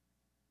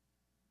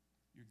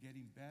 You're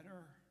getting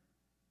better.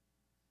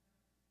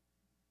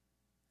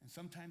 And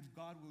sometimes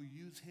God will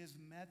use his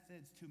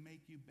methods to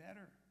make you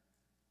better.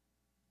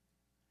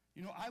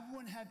 You know, I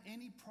wouldn't have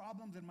any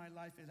problems in my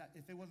life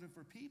if it wasn't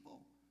for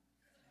people.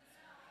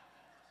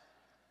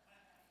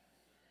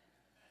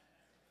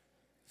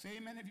 Say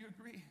amen if you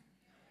agree.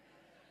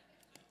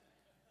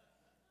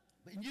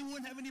 But you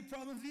wouldn't have any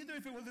problems either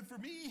if it wasn't for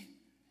me.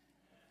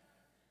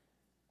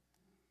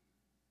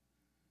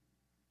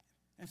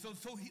 And so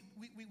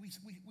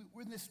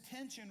we're in this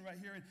tension right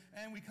here,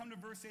 and we come to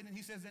verse 8, and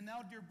he says, and now,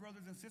 dear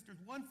brothers and sisters,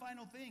 one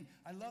final thing.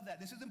 I love that.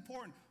 This is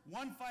important.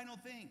 One final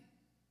thing.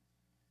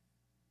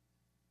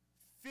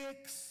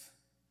 Fix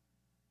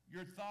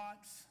your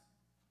thoughts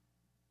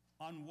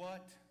on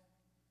what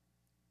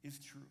is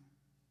true.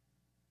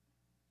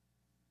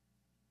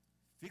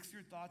 Fix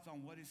your thoughts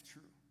on what is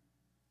true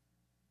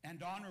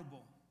and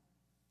honorable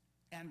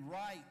and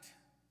right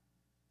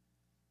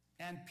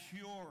and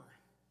pure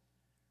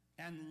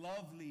and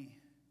lovely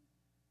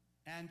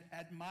and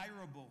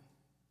admirable.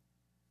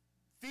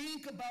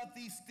 Think about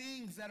these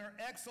things that are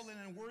excellent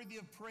and worthy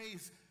of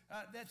praise.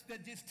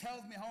 That just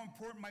tells me how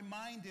important my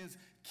mind is.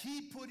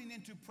 Keep putting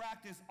into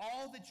practice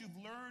all that you've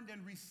learned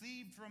and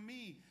received from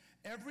me.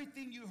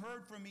 Everything you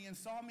heard from me and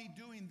saw me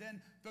doing,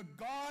 then the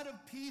God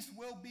of peace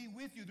will be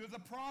with you. There's a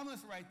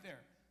promise right there.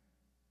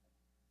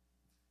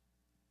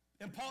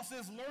 And Paul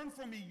says, learn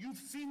from me. You've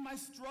seen my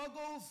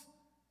struggles.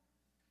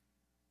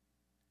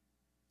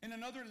 In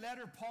another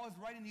letter, Paul is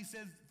writing, he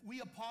says,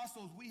 we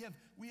apostles, we have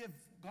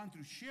gone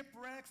through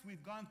shipwrecks,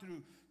 we've gone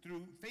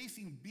through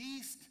facing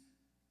beasts,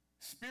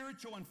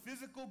 spiritual and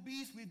physical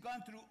beasts. We've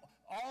gone through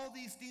all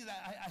these things.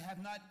 I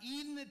have not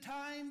eaten at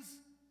times,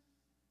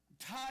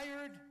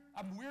 tired,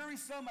 I'm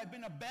wearisome, I've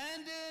been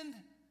abandoned,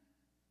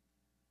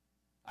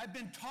 I've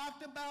been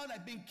talked about,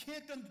 I've been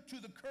kicked to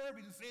the curb.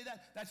 You can say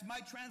that, that's my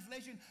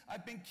translation.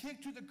 I've been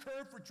kicked to the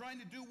curb for trying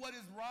to do what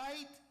is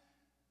right.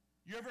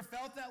 You ever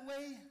felt that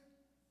way?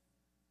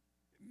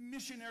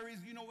 Missionaries,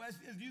 you know, as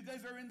you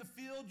guys are in the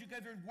field, you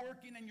guys are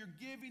working and you're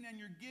giving and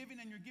you're giving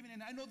and you're giving.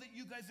 And I know that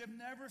you guys have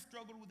never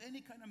struggled with any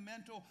kind of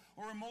mental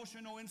or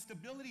emotional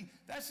instability.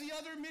 That's the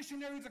other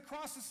missionaries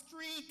across the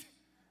street.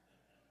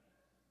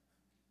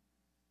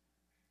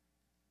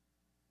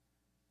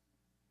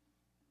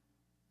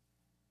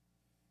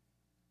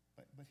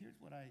 But here's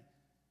what I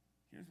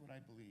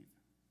believe.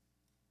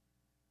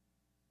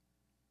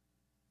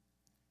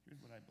 Here's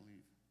what I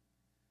believe.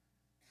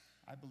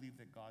 I believe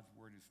that God's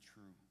word is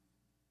true.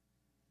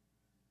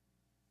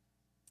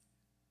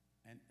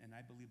 And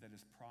I believe that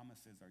his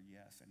promises are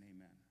yes and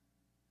amen.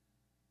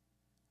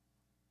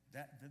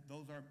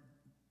 Those are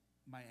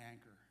my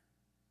anchor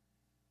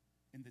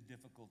in the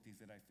difficulties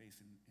that I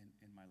face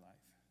in my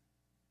life.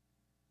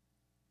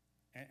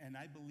 And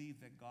I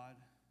believe that God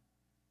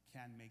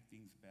can make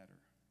things better.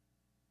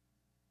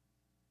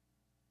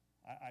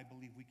 I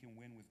believe we can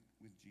win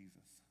with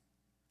Jesus.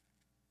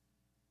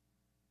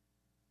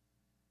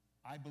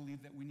 I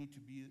believe that we need to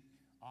be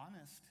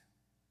honest.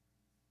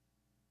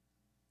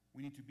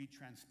 We need to be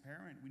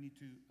transparent. We need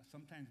to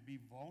sometimes be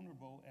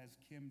vulnerable, as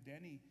Kim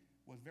Denny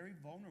was very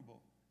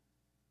vulnerable.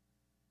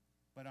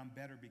 But I'm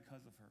better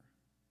because of her.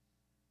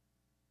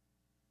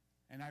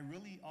 And I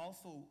really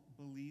also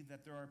believe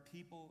that there are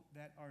people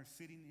that are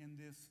sitting in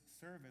this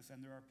service,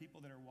 and there are people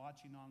that are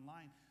watching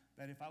online,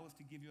 that if I was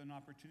to give you an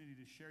opportunity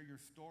to share your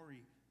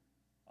story,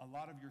 a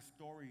lot of your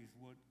stories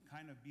would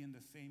kind of be in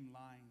the same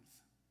lines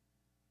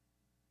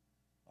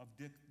of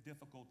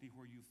difficulty,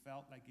 where you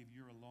felt like if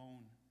you're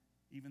alone,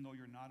 even though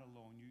you're not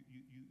alone,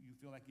 you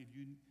feel like if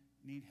you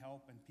need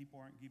help and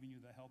people aren't giving you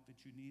the help that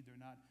you need, they're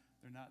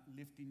not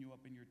lifting you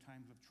up in your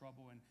times of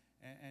trouble, and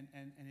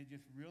it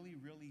just really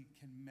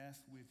can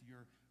mess with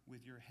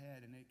your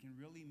head, and it can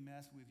really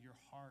mess with your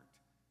heart.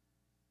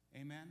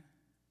 Amen?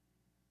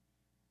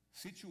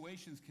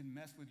 Situations can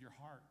mess with your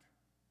heart,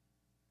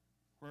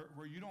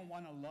 where you don't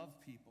want to love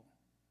people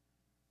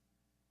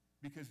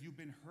because you've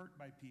been hurt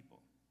by people.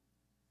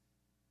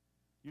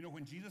 You know,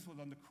 when Jesus was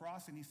on the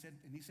cross and he said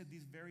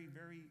these very,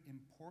 very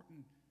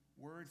important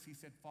words, he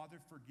said, "Father,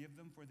 forgive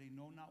them, for they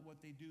know not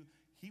what they do."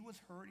 He was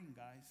hurting,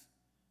 guys.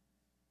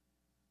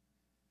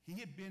 He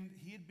had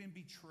been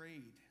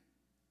betrayed.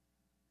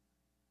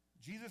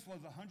 Jesus was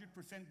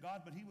 100%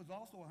 God, but he was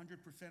also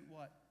 100%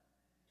 what?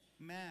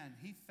 Man.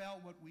 He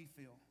felt what we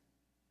feel.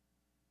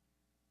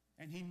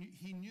 And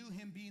he knew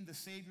him being the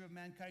Savior of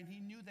mankind.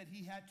 He knew that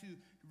he had to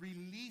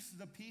release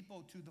the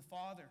people to the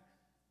Father.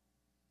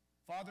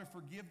 Father,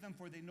 forgive them,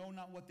 for they know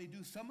not what they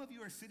do. Some of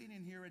you are sitting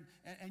in here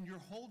and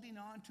you're holding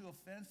on to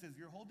offenses.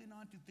 You're holding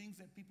on to things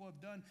that people have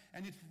done.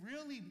 And it's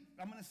really,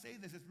 I'm going to say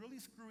this, it's really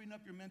screwing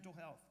up your mental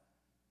health.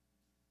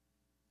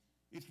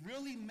 It's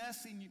really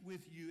messing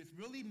with you. It's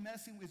really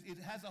messing with, it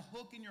has a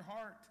hook in your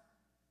heart.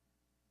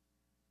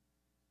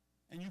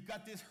 And you've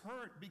got this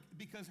hurt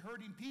because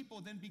hurting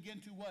people then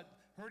begin to what?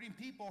 Hurting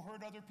people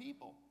hurt other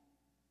people.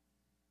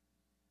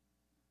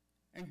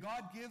 And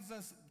God gives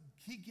us,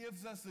 he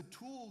gives us the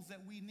tools that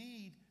we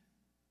need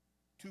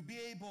to be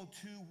able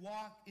to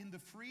walk in the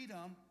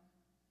freedom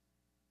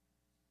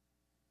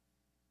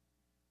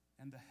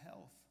and the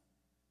health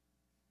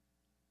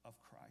of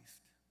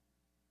Christ.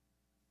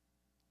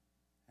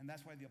 And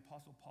that's why the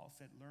Apostle Paul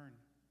said, learn.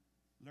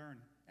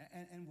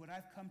 And what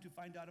I've come to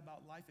find out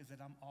about life is that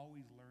I'm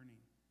always learning.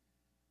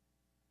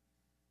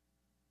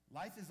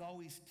 Life is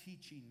always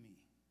teaching me.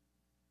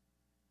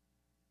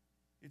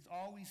 It's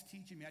always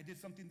teaching me. I did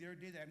something the other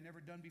day that I've never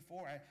done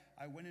before.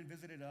 I went and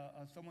visited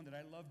someone that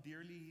I love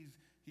dearly.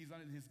 He's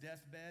on his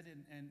deathbed,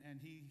 and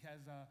he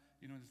has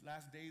his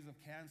last days of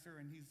cancer,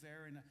 and he's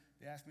there, and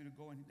they asked me to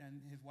go, and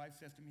his wife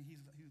says to me,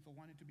 he's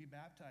wanted to be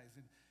baptized,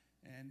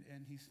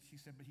 and she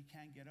said, but he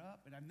can't get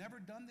up. And I've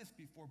never done this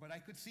before, but I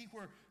could see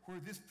where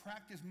this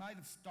practice might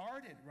have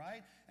started,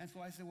 right? And so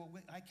I said, well,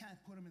 wait, I can't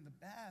put him in the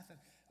bath.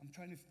 I'm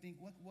trying to think,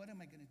 what am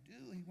I going to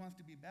do? He wants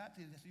to be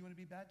baptized. I said, you want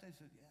to be baptized?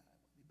 He said, yeah, I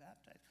want to be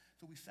baptized.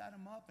 So we sat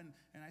him up, and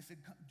I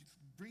said,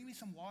 just bring me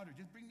some water.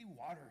 Just bring me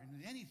water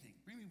and anything.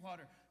 Bring me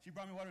water. She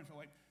brought me water, and so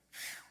I went,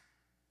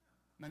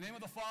 in the name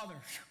of the Father,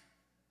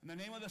 in the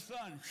name of the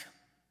Son,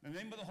 in the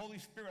name of the Holy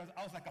Spirit.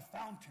 I was like a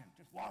fountain,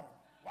 just water.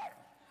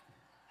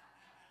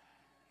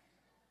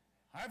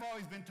 I've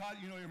always been taught,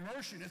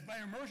 immersion is by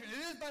immersion.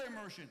 It is by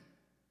immersion.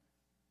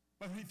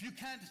 But if you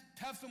can't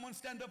have someone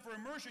stand up for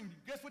immersion,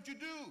 guess what you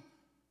do?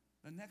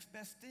 The next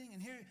best thing.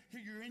 And here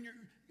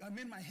I'm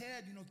in my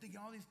head, thinking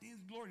all these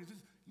things. Lord,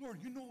 Lord,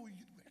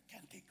 I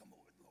can't take them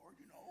over, Lord,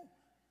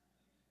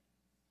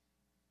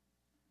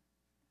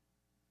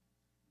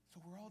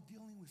 So we're all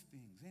dealing with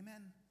things.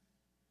 Amen?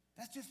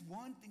 That's just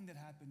one thing that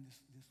happened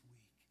this week.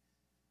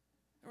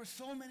 There were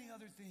so many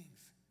other things.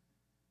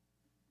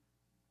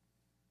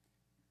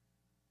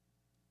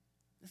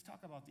 Let's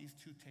talk about these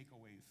two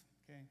takeaways,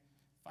 okay?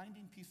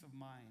 Finding peace of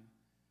mind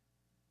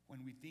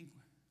when we think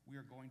we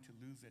are going to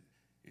lose it.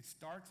 It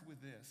starts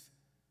with this.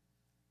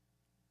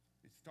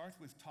 It starts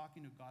with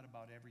talking to God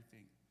about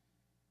everything.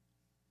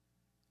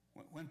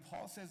 When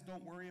Paul says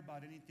don't worry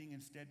about anything,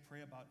 instead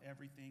pray about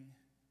everything,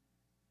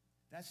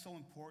 that's so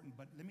important.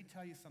 But let me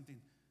tell you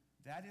something.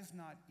 That is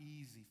not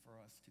easy for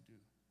us to do.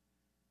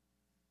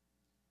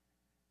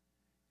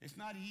 It's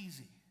not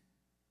easy.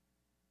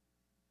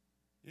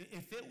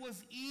 If it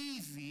was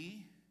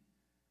easy,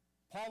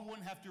 Paul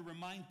wouldn't have to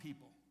remind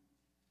people.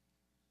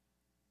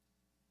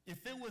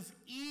 If it was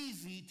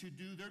easy to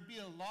do, there'd be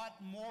a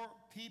lot more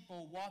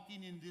people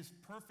walking in this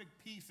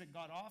perfect peace that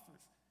God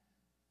offers.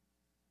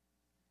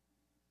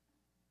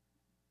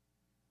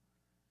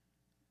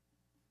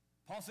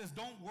 Paul says,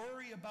 don't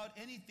worry about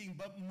anything,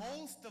 but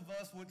most of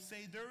us would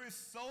say there is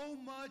so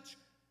much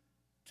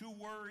to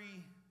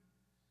worry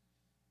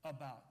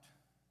about.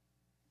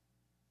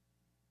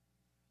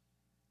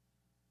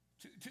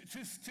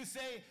 To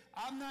say,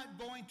 I'm not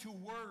going to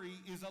worry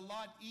is a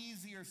lot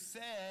easier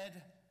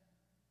said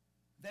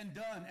than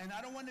done. And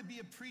I don't want to be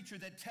a preacher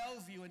that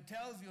tells you and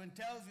tells you and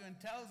tells you and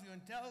tells you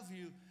and tells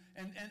you,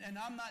 and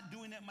I'm not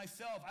doing it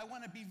myself. I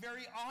want to be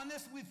very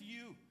honest with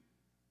you.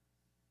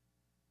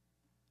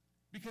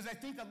 Because I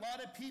think a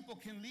lot of people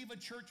can leave a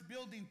church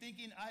building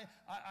thinking, I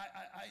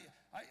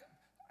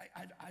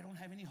don't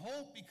have any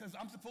hope because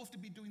I'm supposed to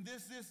be doing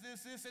this,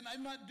 and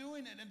I'm not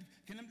doing it. And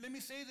let me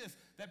say this,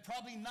 that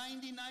probably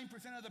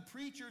 99% of the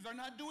preachers are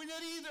not doing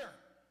it either.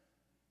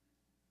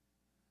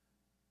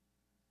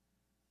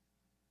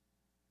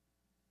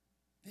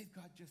 They've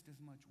got just as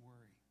much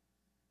worry.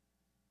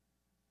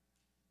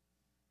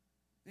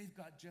 They've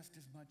got just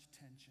as much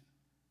tension.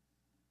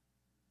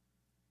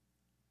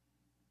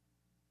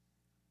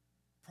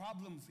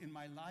 Problems in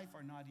my life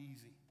are not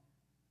easy.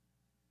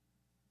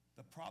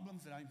 The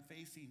problems that I'm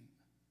facing,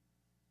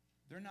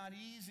 they're not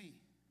easy.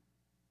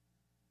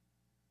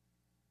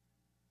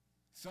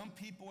 Some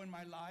people in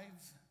my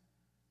lives,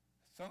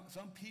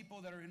 some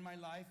people that are in my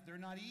life, they're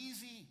not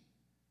easy.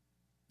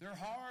 They're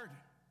hard.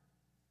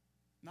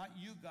 Not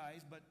you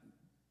guys, but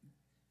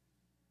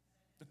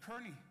the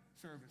Kearney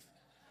service.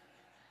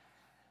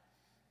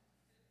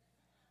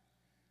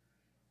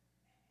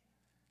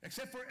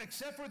 Except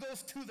for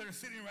those two that are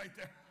sitting right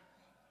there.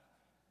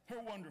 They're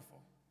wonderful.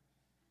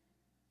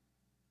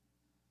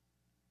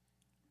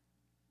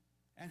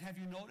 And have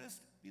you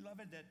noticed,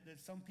 beloved, that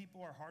some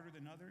people are harder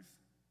than others?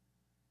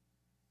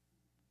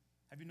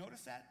 Have you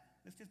noticed that?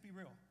 Let's just be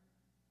real.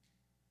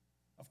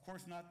 Of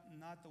course, not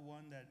the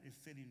one that is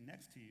sitting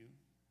next to you.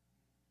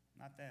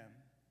 Not them.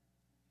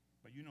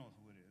 But you know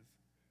who it is.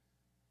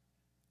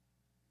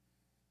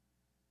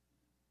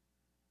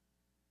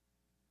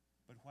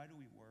 But why do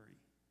we worry?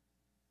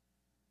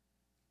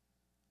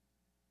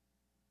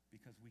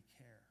 Because we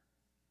care.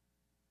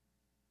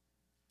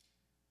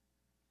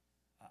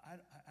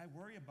 I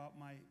worry about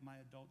my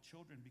adult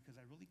children because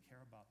I really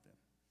care about them.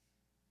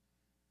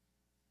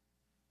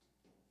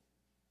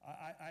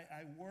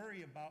 I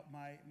worry about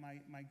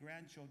my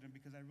grandchildren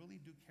because I really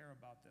do care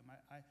about them.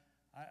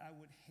 I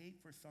would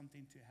hate for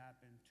something to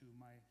happen to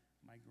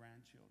my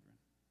grandchildren.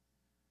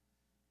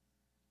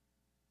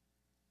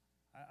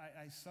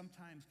 I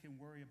sometimes can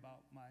worry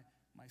about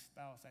my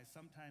spouse.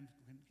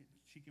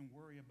 She can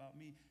worry about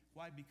me.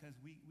 Why? Because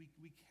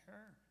we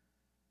care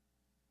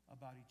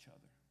about each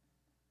other.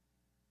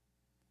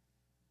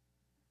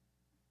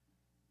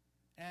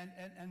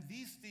 And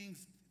these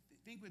things,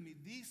 think with me,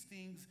 these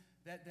things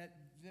that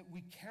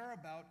we care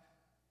about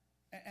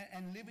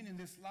and living in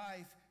this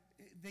life,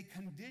 they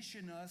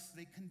condition us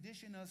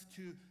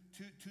to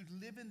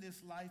live in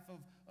this life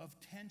of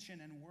tension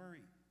and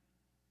worry.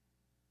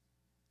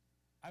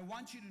 I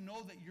want you to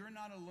know that you're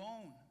not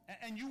alone.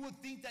 And you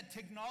would think that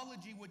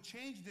technology would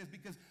change this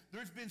because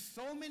there's been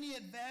so many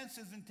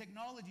advances in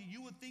technology.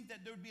 You would think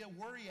that there would be a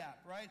worry app,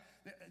 right?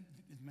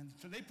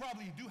 So they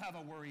probably do have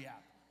a worry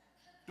app.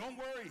 Don't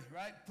worry,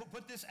 right?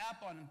 Put this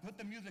app on and put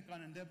the music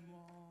on and then,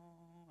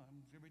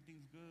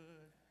 everything's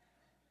good.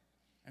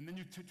 And then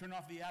you turn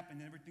off the app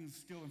and everything's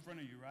still in front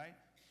of you, right?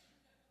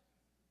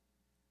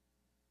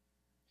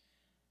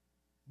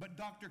 But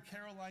Dr.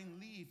 Caroline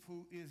Leaf,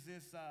 who is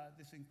this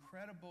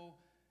incredible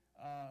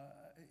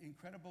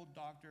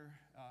doctor,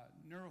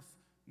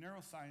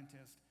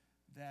 neuroscientist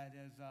that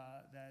is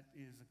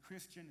a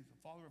Christian, is a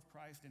follower of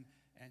Christ,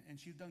 and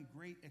she's done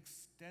great,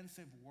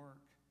 extensive work.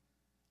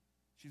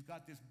 She's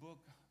got this book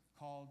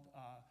called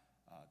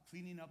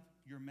Cleaning Up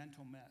Your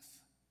Mental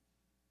Mess.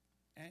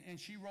 And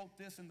she wrote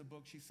this in the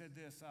book. She said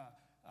this,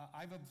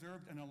 I've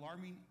observed an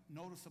alarming,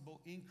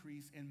 noticeable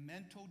increase in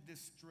mental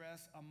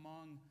distress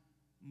among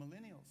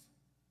millennials,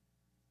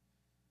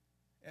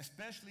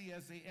 especially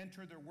as they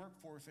enter their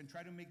workforce and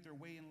try to make their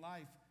way in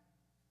life.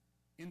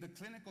 In the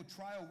clinical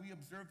trial, we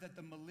observed that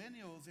the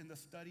millennials in the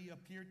study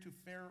appeared to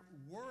fare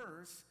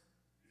worse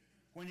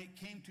when it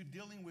came to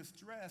dealing with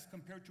stress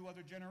compared to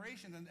other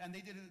generations. And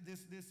they did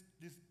this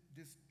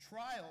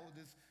trial,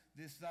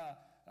 this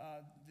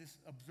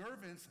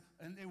observance,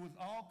 and it was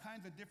all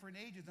kinds of different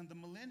ages. And the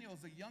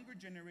millennials, the younger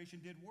generation,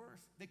 did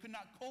worse. They could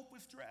not cope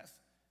with stress.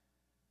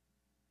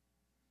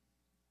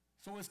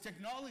 So as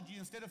technology,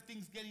 instead of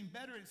things getting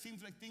better, it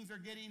seems like things are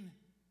getting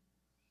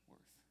worse.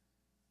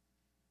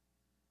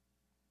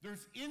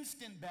 There's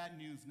instant bad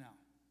news now.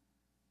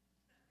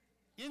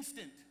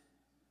 Instant.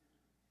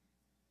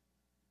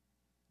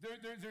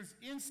 There's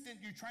instant,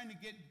 you're trying to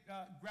get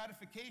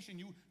gratification.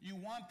 You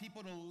want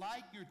people to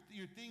like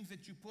your things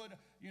that you put,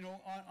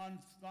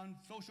 on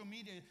social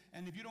media.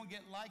 And if you don't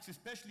get likes,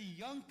 especially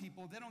young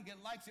people, they don't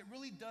get likes. It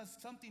really does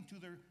something to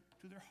their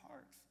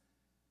hearts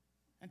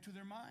and to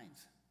their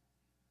minds.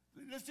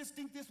 Let's just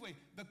think this way.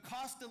 The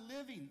cost of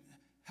living,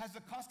 has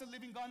the cost of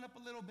living gone up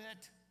a little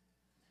bit?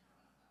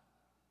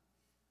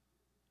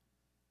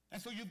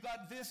 And so you've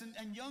got this,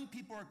 and young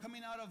people are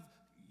coming out of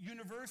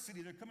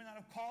university, they're coming out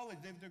of college,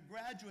 they're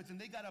graduates,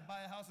 and they got to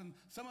buy a house, and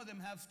some of them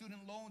have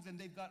student loans, and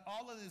they've got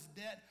all of this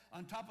debt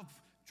on top of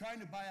trying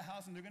to buy a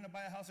house, and they're going to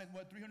buy a house at,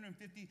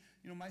 $350?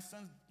 My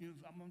son's,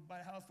 I'm going to buy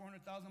a house,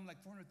 $400,000. I'm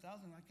like, $400,000?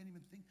 I can't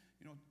even think.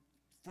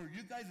 For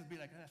you guys, it'd be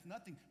like, that's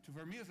nothing.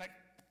 For me, it's like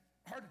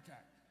heart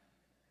attack.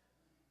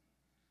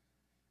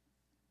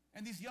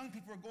 And these young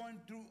people are going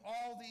through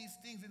all these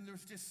things, and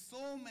there's just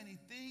so many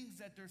things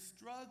that they're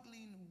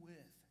struggling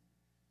with.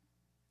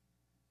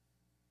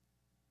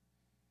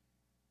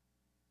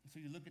 So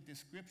you look at this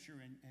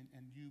scripture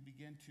and you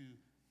begin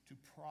to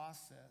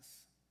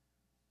process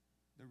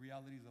the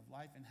realities of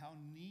life and how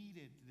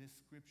needed this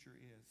scripture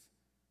is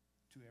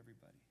to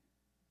everybody.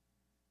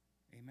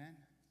 Amen?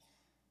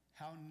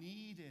 How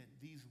needed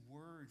these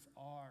words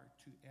are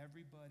to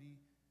everybody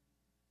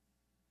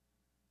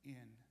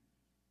in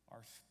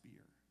our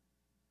sphere.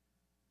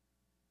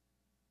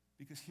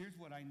 Because here's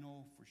what I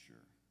know for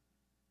sure.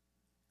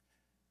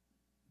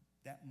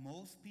 That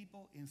most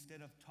people,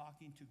 instead of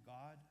talking to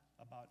God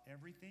about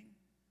everything,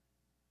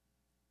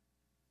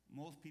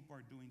 most people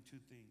are doing two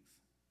things.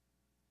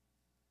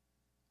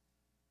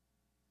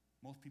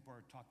 Most people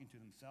are talking to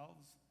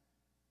themselves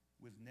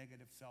with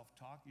negative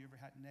self-talk. You ever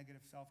had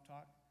negative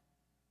self-talk?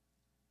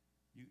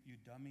 You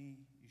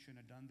dummy, you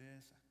shouldn't have done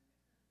this.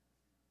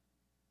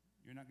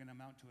 You're not going to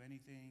amount to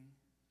anything.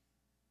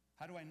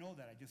 How do I know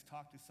that? I just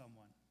talked to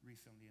someone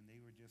recently, and they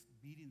were just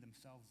beating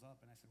themselves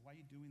up. And I said, why are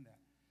you doing that?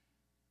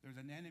 There's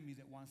an enemy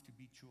that wants to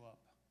beat you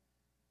up.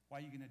 Why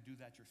are you going to do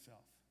that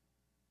yourself?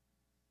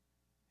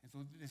 And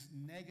so this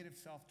negative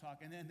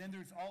self-talk. And then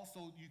there's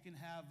also, you can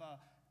have,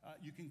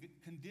 you can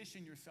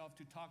condition yourself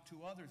to talk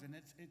to others, and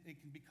it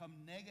can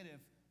become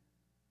negative.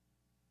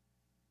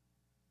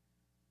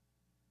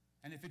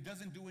 And if it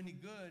doesn't do any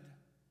good,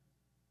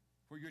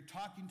 where you're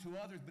talking to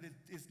others, but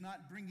it's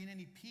not bringing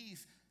any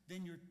peace,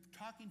 then you're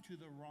talking to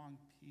the wrong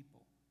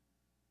people.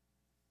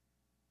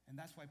 And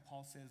that's why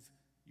Paul says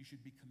you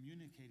should be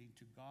communicating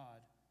to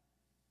God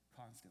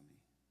constantly.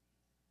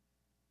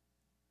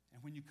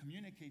 And when you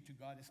communicate to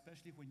God,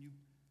 especially when you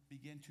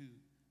begin to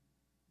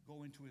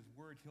go into his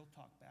word, he'll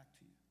talk back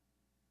to you.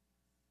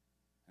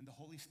 And the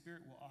Holy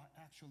Spirit will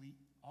actually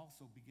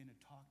also begin to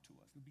talk to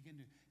us. We'll begin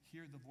to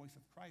hear the voice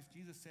of Christ.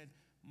 Jesus said,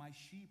 my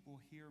sheep will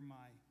hear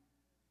my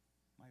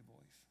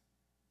voice.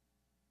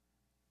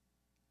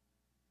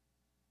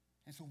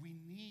 And so we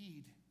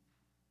need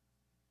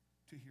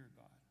to hear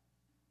God.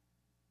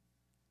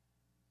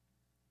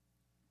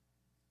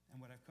 And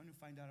what I've come to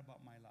find out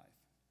about my life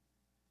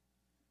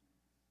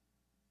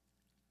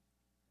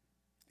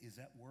is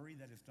that worry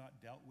that is not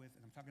dealt with,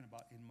 and I'm talking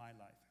about in my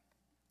life.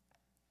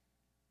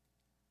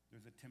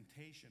 There's a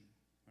temptation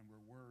when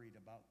we're worried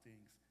about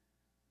things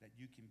that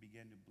you can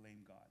begin to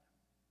blame God.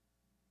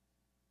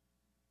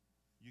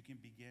 You can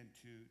begin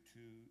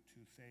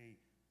to say,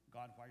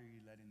 God, why are you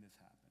letting this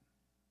happen?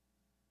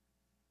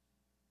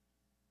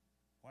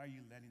 Why are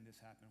you letting this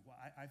happen? Well,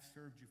 I've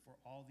served you for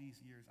all these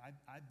years.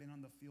 I've been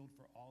on the field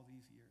for all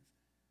these years.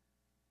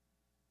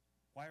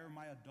 Why are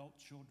my adult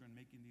children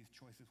making these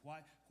choices?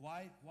 Why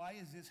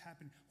is this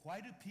happening?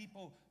 Why do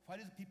people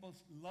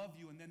love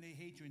you and then they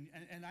hate you?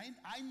 And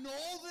I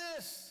know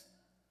this.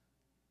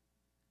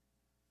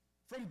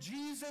 From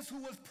Jesus, who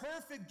was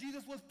perfect.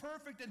 Jesus was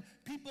perfect, and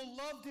people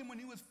loved him when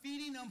he was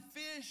feeding them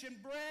fish and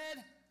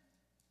bread.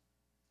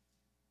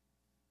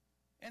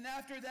 And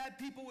after that,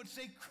 people would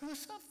say,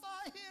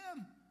 crucify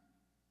him.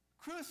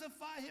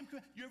 Crucify him.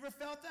 You ever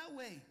felt that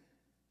way?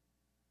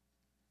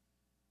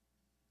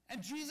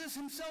 And Jesus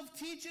himself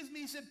teaches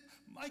me. He said,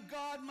 my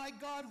God,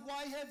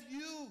 why have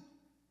you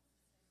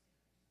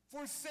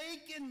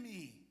forsaken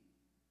me?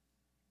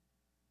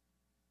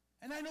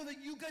 And I know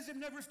that you guys have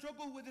never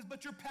struggled with this,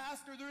 but your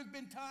pastor, there has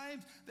been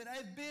times that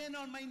I've been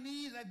on my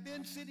knees. I've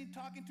been sitting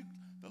talking to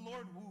the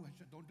Lord. Ooh,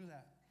 don't do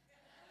that.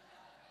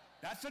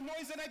 That's the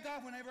noise that I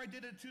got whenever I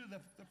did it too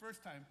the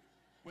first time,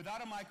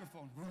 without a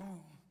microphone.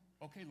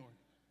 Okay, Lord.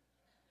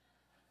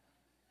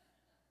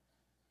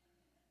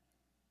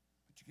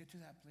 But you get to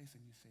that place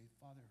and you say,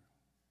 Father,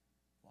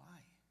 why?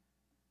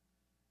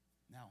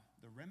 Now,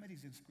 the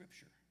remedies in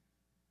Scripture.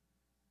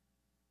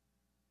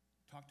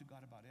 Talk to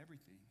God about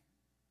everything,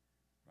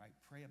 right?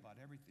 Pray about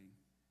everything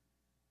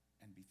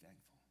and be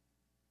thankful.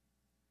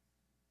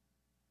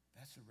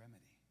 That's the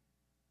remedy.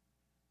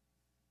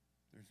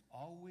 There's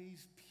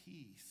always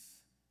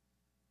peace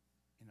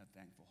in a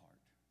thankful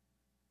heart.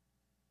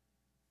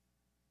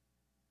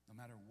 No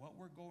matter what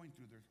we're going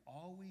through, there's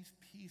always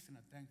peace in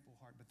a thankful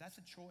heart. But that's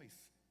a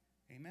choice.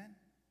 Amen?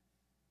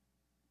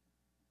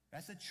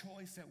 That's a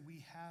choice that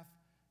we have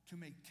to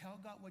make. Tell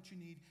God what you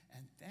need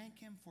and thank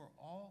him for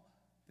all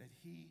that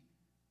he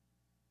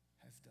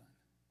has done.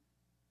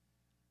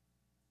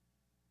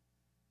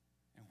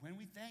 And when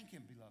we thank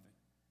him, beloved,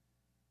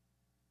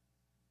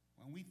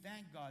 when we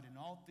thank God in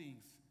all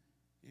things,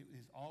 it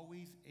is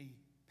always a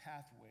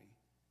pathway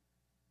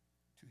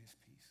to his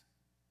peace.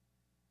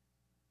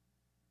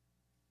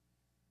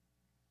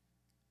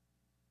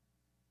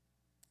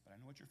 But I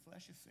know what your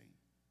flesh is saying.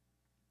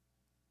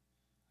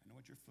 I know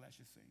what your flesh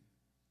is saying.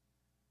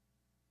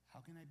 How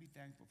can I be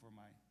thankful for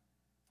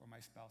my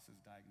spouse's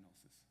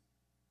diagnosis?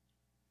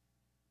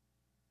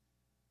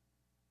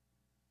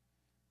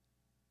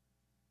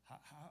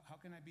 How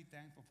can I be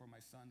thankful for my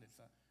son that's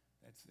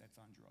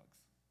on drugs?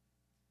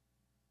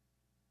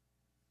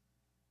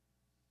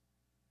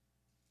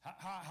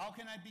 How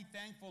can I be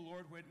thankful,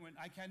 Lord, when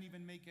I can't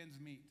even make ends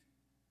meet?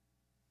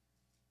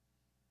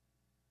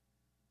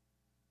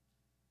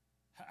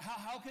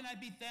 How can I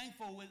be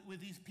thankful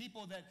with these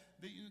people that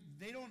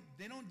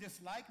they don't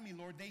dislike me,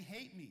 Lord? They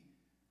hate me.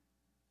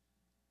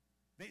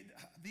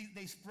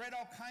 They spread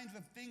all kinds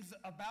of things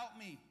about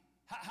me.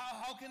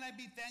 How can I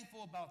be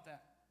thankful about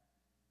that?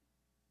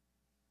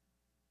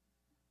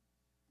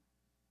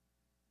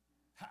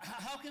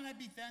 How can I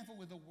be thankful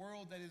with a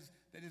world that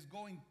is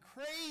going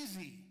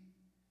crazy?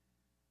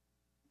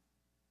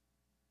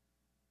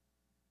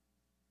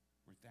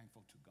 We're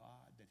thankful to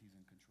God that He's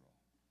in control.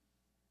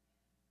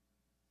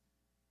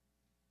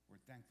 We're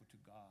thankful to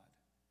God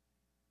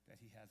that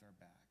He has our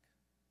back.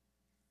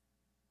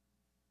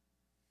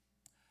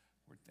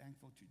 We're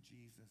thankful to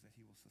Jesus that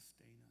He will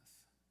sustain us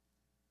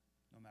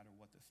no matter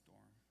what the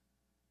storm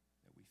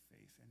that we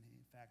face. And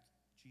in fact,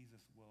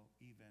 Jesus will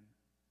even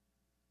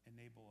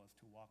enable us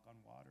to walk on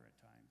water at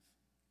times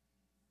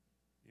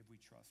if we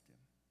trust Him.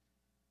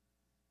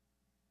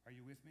 Are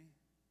you with me?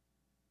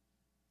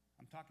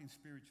 I'm talking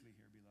spiritually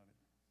here, beloved.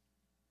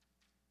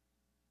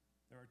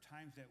 There are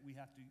times that we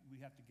have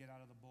to get out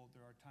of the boat.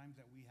 There are times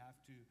that we have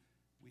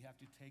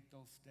to take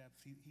those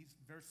steps. He's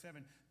verse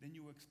 7, then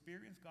you will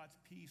experience God's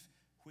peace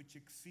which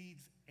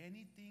exceeds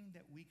anything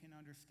that we can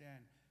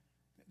understand.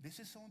 This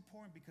is so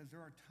important because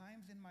there are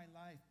times in my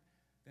life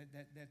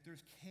that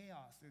there's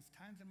chaos. There's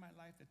times in my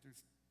life that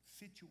there's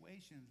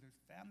situations, there's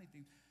family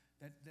things,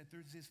 that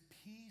there's this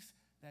peace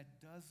that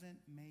doesn't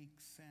make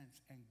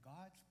sense. And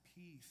God's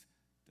peace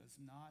does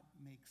not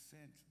make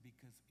sense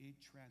because it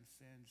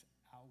transcends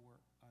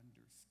our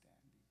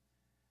understanding.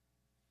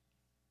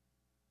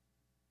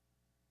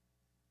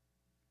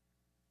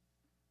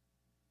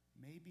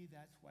 Maybe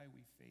that's why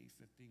we face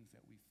the things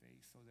that we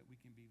face, so that we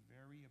can be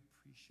very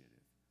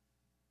appreciative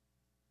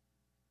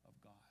of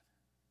God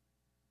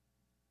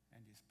and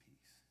His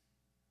peace.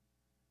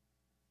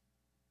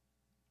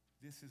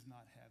 This is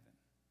not heaven.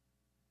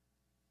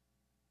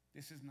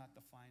 This is not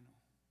the final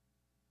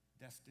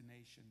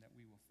destination that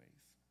we will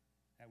face,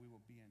 that we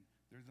will be in.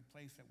 There's a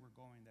place that we're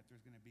going that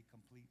there's going to be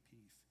complete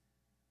peace.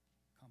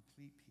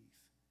 Complete peace.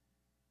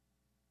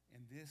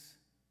 In this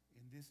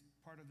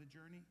part of the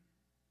journey,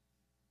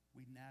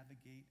 we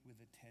navigate with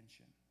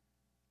attention.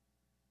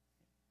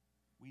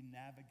 We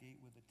navigate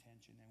with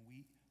attention, and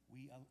we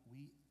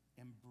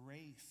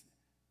embrace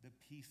the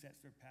peace that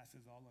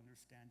surpasses all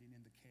understanding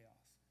in the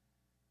chaos.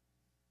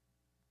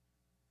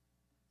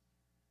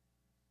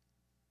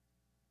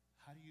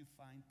 How do you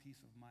find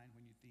peace of mind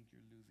when you think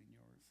you're losing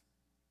yours?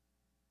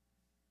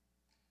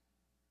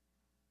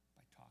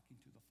 By talking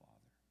to the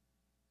Father.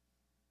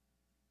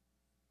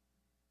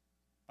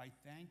 By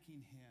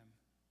thanking Him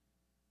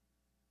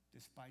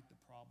despite the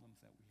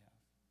problems that we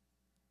have.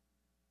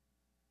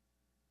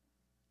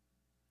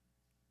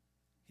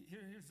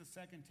 Here's the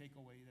second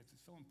takeaway that's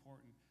so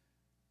important.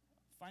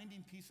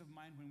 Finding peace of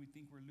mind when we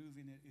think we're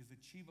losing it is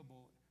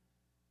achievable.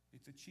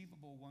 It's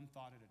achievable one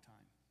thought at a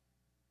time.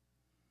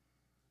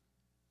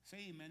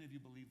 Say amen if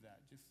you believe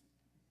that. Just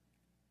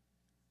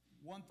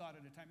one thought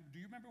at a time.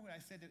 Do you remember when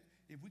I said that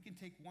if we can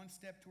take one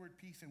step toward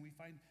peace and we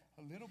find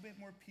a little bit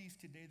more peace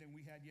today than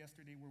we had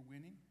yesterday, we're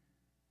winning?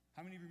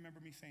 How many of you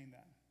remember me saying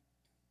that?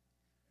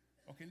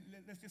 Okay,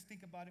 let's just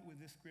think about it with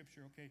this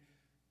scripture, okay?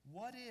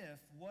 What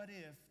if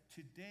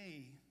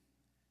today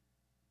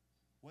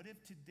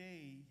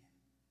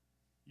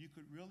you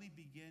could really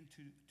begin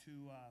to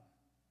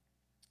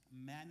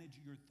manage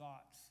your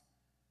thoughts?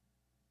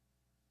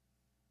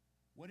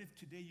 What if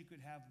today you could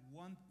have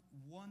one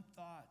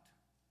thought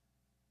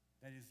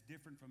that is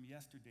different from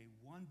yesterday,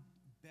 one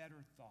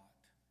better thought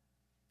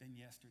than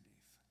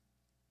yesterday's?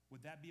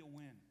 Would that be a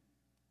win?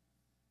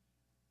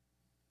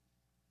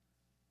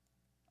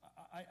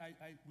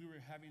 We were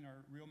having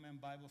our Real Men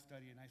Bible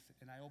study, and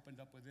I opened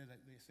up with this.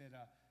 They said,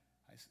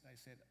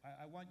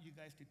 I want you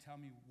guys to tell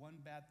me one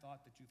bad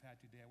thought that you've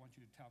had today. I want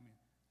you to tell me.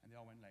 And they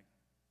all went like.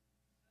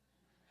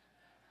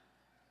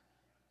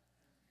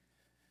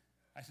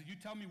 I said, you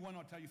tell me one,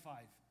 I'll tell you 5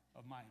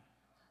 of mine.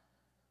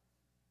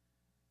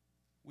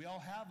 We all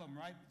have them,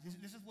 right?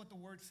 This is what the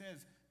word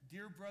says.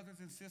 Dear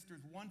brothers and sisters,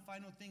 one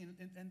final thing,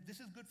 and this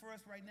is good for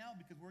us right now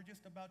because we're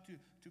just about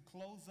to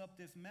close up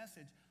this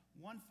message.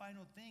 One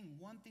final thing,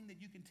 one thing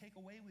that you can take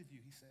away with you,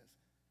 he says.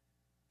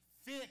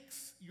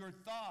 Fix your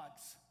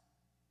thoughts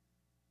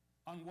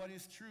on what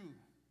is true.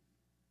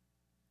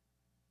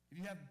 If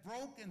you have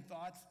broken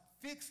thoughts,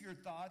 fix your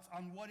thoughts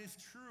on what is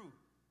true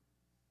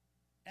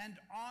and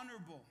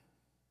honorable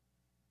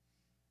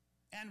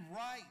and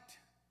right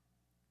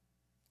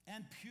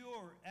and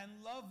pure and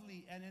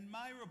lovely and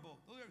admirable.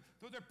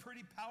 Those are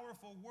pretty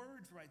powerful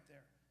words right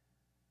there.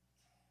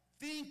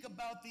 Think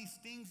about these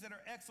things that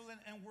are excellent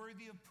and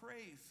worthy of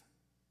praise.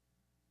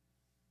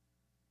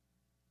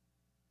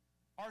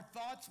 Our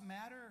thoughts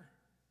matter.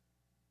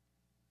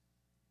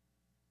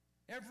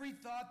 Every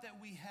thought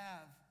that we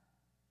have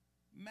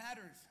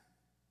matters.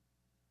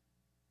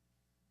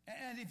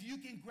 And if you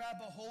can grab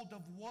a hold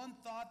of one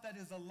thought that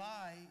is a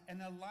lie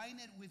and align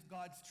it with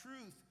God's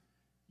truth,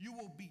 you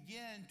will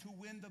begin to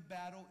win the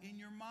battle in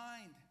your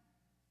mind.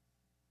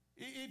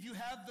 If you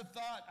have the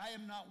thought, I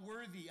am not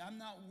worthy, I'm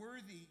not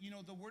worthy, you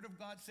know, the Word of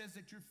God says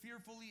that you're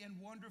fearfully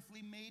and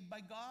wonderfully made by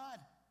God.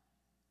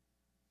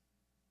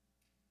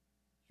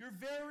 You're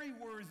very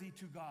worthy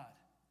to God.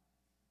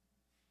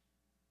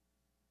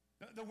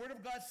 The Word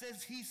of God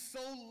says He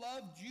so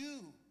loved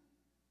you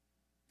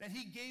that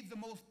He gave the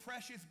most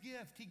precious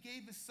gift. He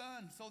gave His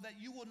Son so that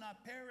you will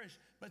not perish,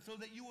 but so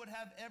that you would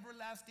have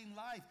everlasting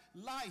life.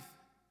 Life,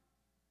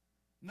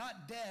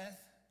 not death,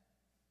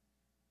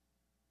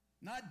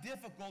 not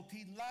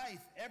difficulty,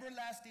 life,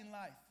 everlasting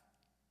life.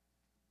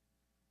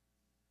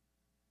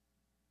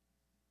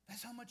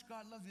 That's how much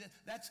God loves you.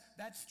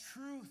 That's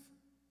truth.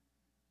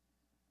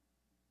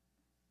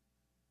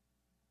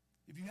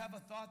 If you have a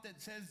thought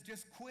that says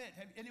just quit,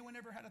 have anyone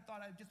ever had a thought,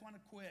 I just want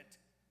to quit?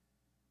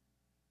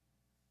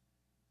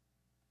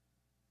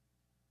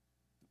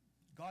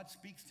 God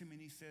speaks to me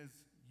and He says,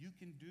 you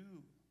can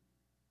do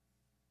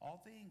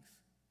all things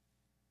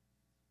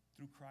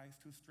through Christ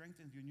who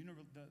strengthens you. And you know,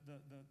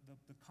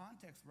 the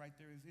context right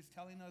there is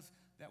telling us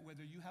that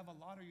whether you have a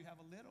lot or you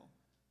have a little,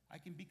 I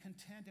can be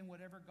content in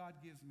whatever God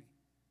gives me.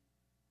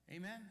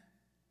 Amen?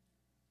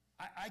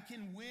 I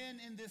can win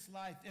in this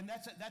life. And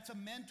that's a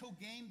mental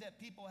game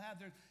that people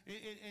have.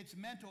 It's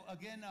mental.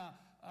 Again,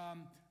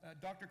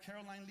 Dr.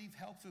 Caroline Leaf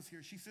helps us here.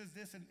 She says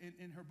this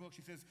in her book.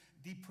 She says,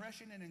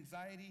 depression and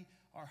anxiety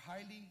are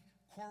highly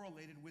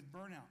correlated with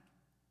burnout.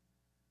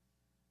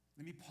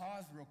 Let me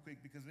pause real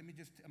quick because I'm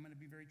going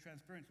to be very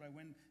transparent. So I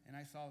went and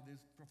I saw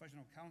this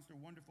professional counselor,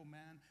 wonderful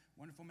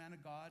man of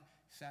God.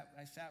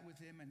 I sat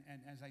with him, and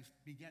as I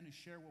began to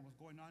share what was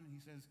going on, and he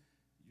says,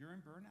 you're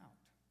in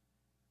burnout.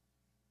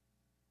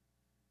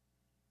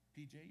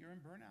 PJ, you're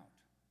in burnout.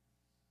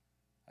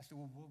 I said,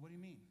 well, what do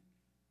you mean?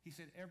 He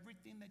said,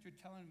 everything that you're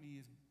telling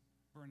me is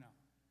burnout.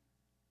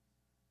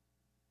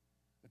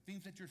 The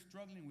things that you're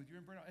struggling with, you're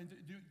in burnout. And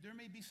there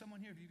may be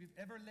someone here, if you've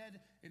ever led,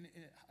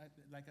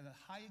 like a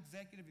high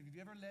executive, if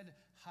you've ever led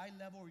high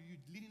level, or you're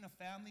leading a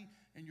family,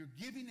 and you're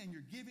giving, and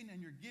you're giving,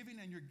 and you're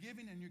giving, and you're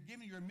giving, and you're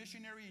giving, you're a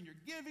missionary, and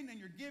you're giving, and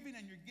you're giving,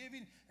 and you're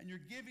giving, and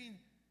you're giving.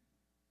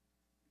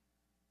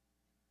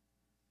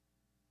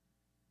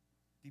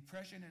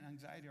 Depression and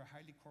anxiety are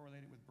highly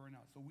correlated with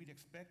burnout. So we'd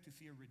expect to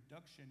see a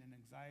reduction in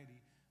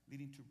anxiety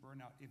leading to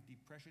burnout if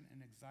depression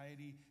and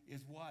anxiety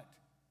is what?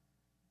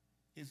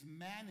 Is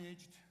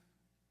managed,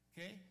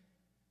 okay?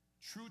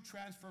 True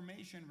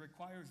transformation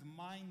requires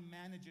mind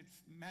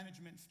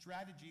management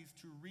strategies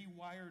to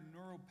rewire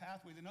neural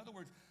pathways. In other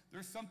words,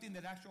 there's something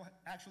that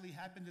actually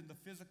happens in the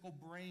physical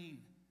brain.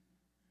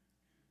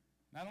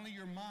 Not only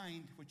your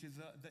mind, which is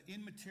the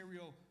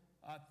immaterial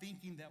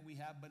thinking that we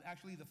have, but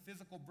actually the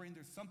physical brain.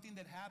 There's something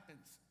that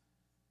happens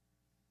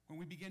when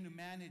we begin to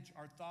manage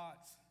our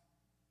thoughts.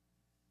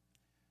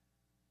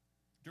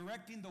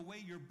 Directing the way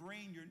your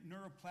brain, your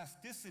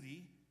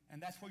neuroplasticity,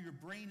 and that's where your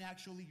brain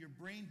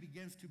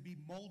begins to be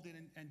molded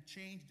and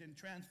changed and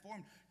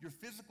transformed. Your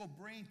physical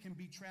brain can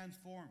be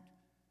transformed.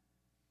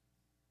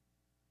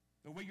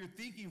 The way you're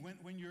thinking,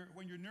 when your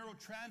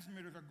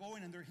neurotransmitters are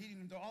going and they're hitting,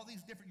 and all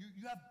these different,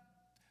 you have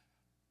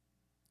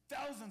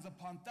thousands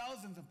upon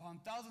thousands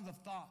upon thousands of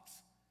thoughts.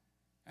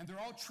 And they're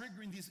all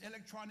triggering these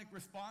electronic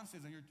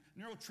responses, and your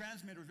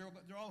neurotransmitters,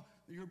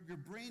 your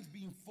brain's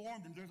being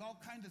formed, and there's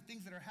all kinds of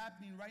things that are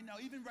happening right now.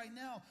 Even right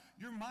now,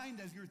 your mind,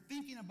 as you're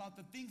thinking about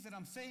the things that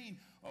I'm saying,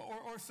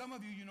 or some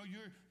of you,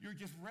 you're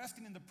just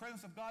resting in the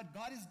presence of God.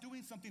 God is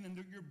doing something, and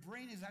your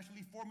brain is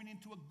actually forming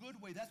into a good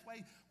way. That's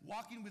why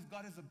walking with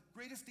God is the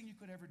greatest thing you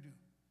could ever do.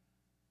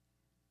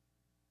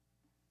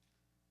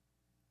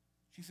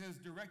 She says,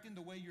 directing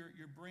the way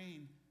your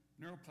brain,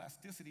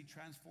 neuroplasticity,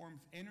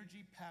 transforms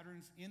energy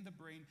patterns in the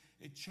brain.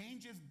 It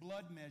changes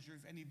blood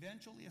measures and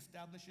eventually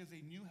establishes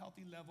a new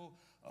healthy level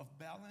of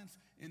balance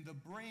in the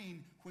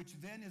brain, which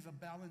then is a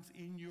balance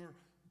in your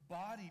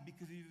body,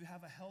 because if you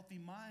have a healthy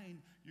mind,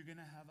 you're going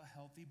to have a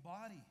healthy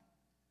body.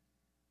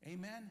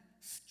 Amen?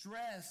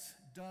 Stress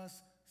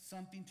does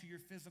something to your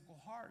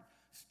physical heart.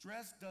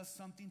 Stress does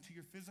something to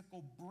your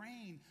physical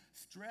brain.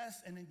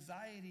 Stress and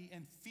anxiety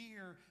and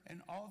fear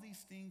and all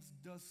these things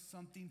does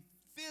something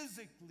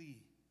physically.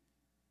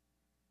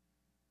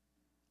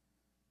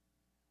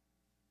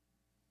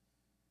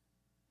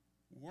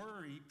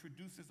 Worry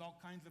produces all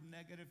kinds of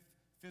negative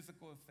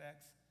physical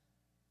effects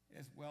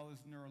as well as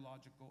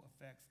neurological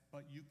effects.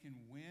 But you can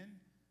win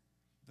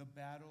the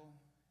battle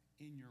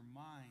in your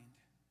mind.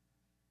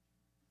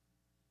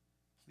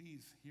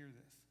 Please hear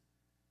this.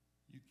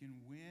 You can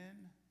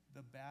win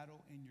the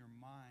battle in your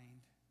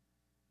mind,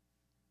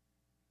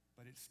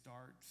 but it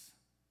starts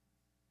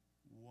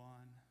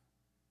one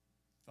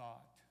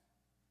thought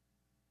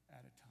at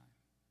a time.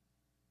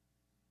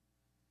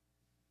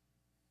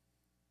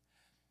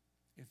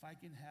 If I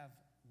can have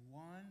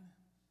one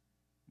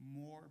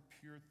more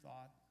pure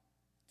thought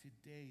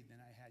today than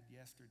I had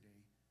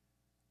yesterday,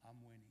 I'm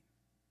winning.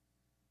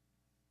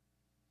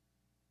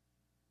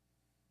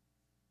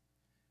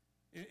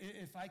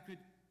 If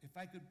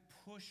I could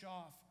push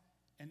off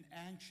an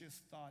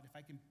anxious thought, if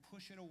I can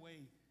push it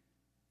away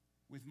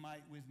with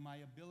my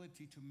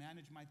ability to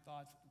manage my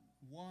thoughts,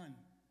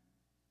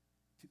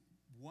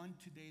 one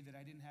today that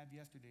I didn't have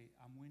yesterday,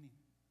 I'm winning.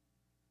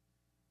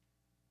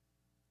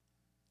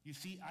 You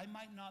see, I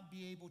might not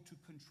be able to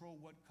control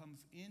what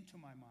comes into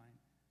my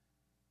mind,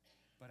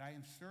 but I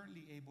am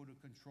certainly able to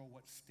control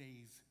what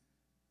stays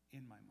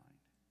in my mind.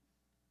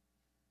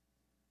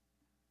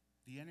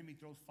 The enemy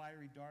throws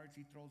fiery darts.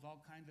 He throws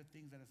all kinds of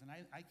things at us. And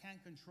I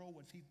can't control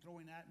what he's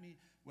throwing at me,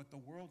 what the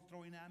world's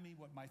throwing at me,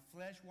 what my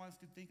flesh wants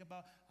to think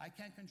about. I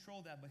can't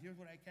control that, but here's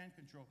what I can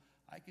control.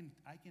 I can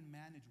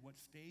manage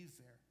what stays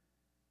there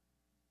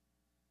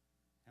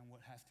and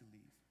what has to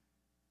leave.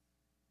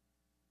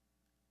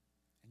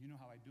 And you know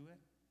how I do it?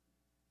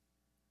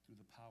 Through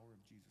the power of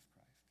Jesus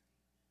Christ.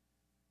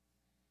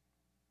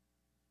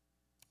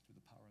 Through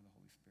the power of the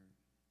Holy Spirit.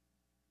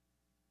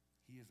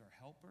 He is our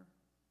helper.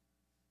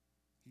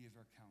 He is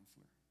our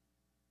counselor.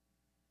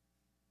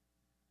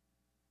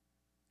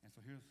 And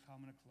so here's how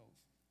I'm going to close.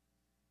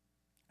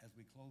 As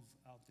we close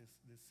out this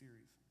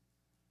series.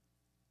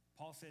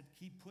 Paul said,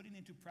 keep putting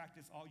into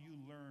practice all you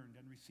learned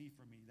and received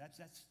from me. That's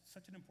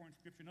such an important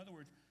scripture. In other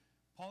words,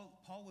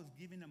 Paul was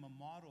giving them a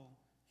model.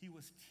 He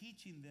was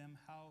teaching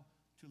them how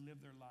to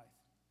live their life.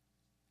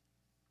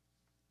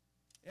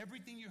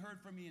 Everything you heard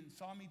from me and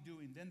saw me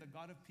doing, then the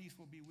God of peace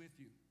will be with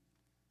you.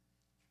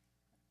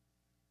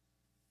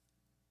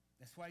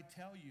 That's why I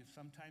tell you,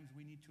 sometimes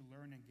we need to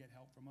learn and get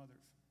help from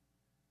others.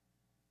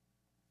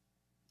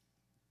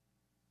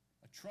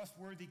 A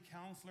trustworthy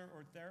counselor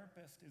or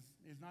therapist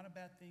is not a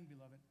bad thing,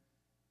 beloved.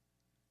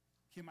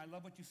 Kim, I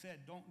love what you said.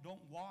 Don't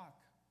walk,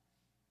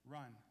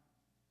 run.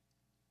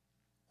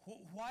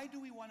 Why do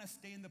we want to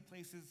stay in the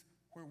places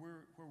where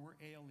we're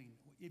ailing?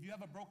 If you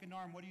have a broken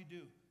arm, what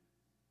do?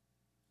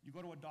 You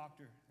go to a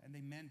doctor and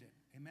they mend it.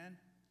 Amen?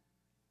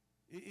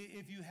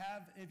 If you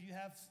have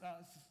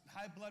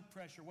high blood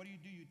pressure, what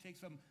do? You take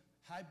some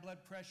high blood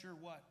pressure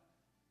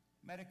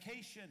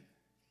medication.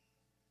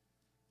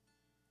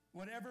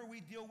 Whatever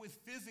we deal with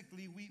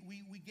physically,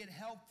 we get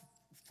help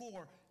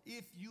for.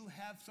 If you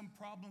have some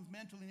problems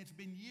mentally, and it's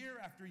been year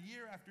after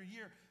year after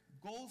year,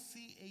 go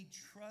see a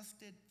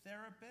trusted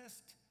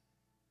therapist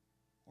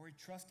or a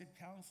trusted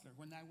counselor.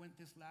 When I went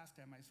this last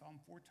time, I saw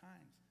him 4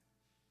 times.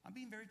 I'm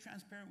being very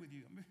transparent with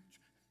you.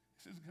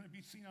 This is going to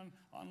be seen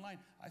online.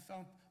 I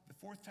saw him the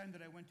 4th time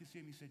that I went to see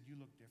him. He said, "You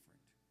look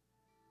different.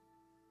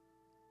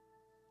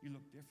 You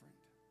look different."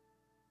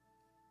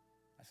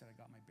 I said, "I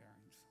got my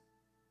bearings."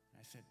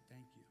 And I said,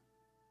 "Thank you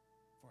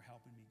for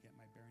helping me get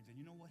my bearings." And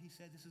you know what he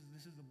said? This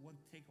is the one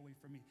takeaway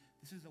for me.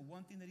 This is the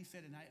one thing that he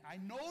said, and I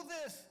know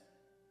this.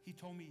 He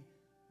told me,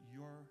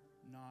 "You're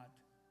not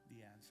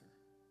the answer.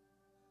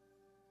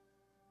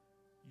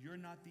 You're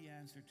not the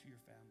answer to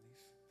your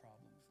family's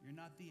problems. You're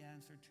not the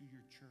answer to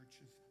your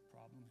church's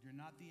problems. You're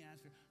not the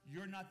answer.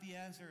 You're not the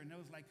answer." And it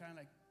was kind of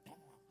like,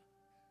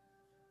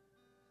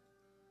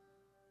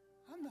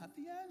 I'm not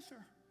the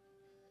answer.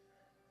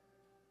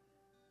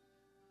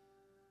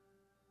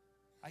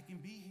 I can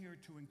be here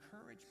to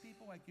encourage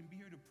people. I can be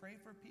here to pray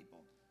for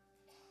people.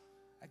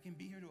 I can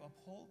be here to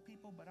uphold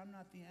people, but I'm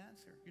not the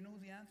answer. You know who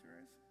the answer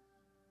is?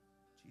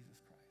 Jesus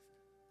Christ.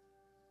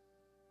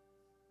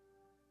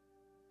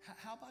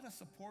 How about a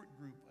support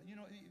group? You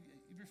know,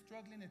 if you're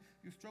struggling, if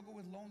you struggle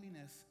with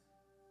loneliness,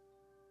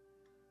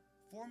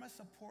 form a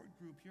support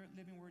group here at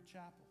Living Word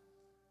Chapel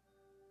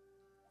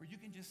where you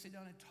can just sit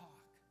down and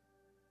talk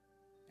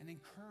and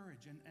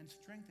encourage and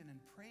strengthen and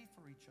pray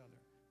for each other.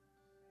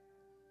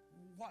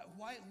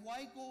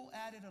 Why go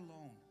at it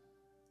alone?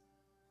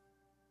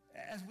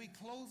 As we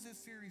close this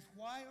series,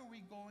 why are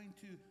we going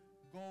to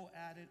go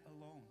at it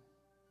alone?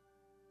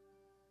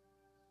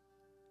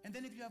 And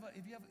then if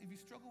you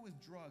struggle with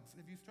drugs,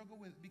 if you struggle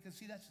with, because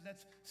see,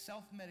 that's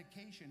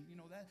self-medication, you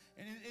know that,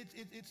 and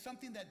it's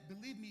something that,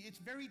 believe me, it's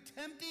very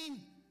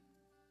tempting.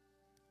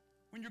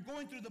 When you're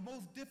going through the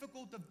most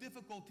difficult of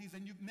difficulties,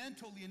 and you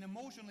mentally and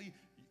emotionally,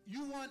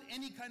 you want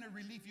any kind of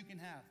relief you can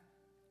have.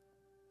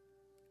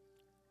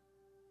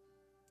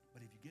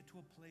 But if you get to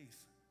a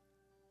place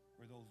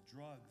where those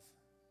drugs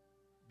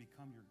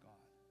become your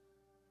God,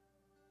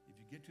 if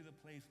you get to the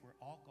place where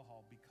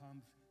alcohol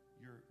becomes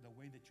the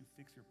way that you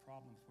fix your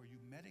problems, where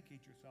you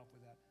medicate yourself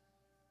with that,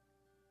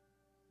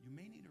 you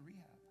may need a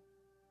rehab.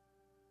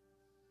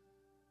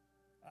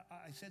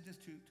 I said this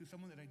to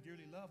someone that I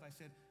dearly love. I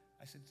said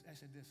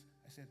this.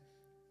 I said,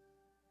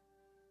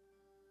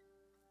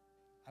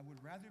 I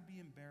would rather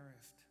be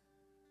embarrassed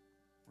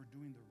for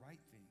doing the right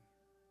thing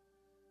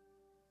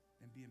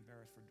than be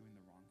embarrassed for doing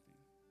the wrong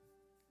thing.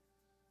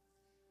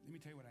 Let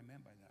me tell you what I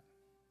meant by that.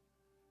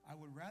 I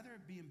would rather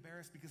be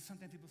embarrassed, because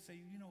sometimes people say,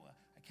 you know,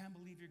 I can't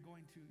believe you're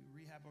going to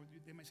rehab. Or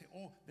they might say,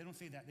 oh, they don't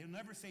say that. They'll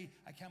never say,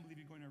 I can't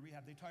believe you're going to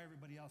rehab. They tell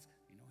everybody else,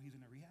 you know, he's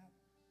in a rehab.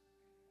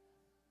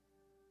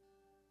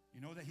 You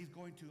know that he's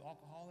going to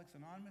Alcoholics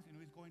Anonymous. You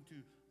know he's going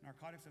to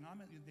Narcotics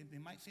Anonymous. They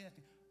might say that.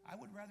 I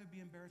would rather be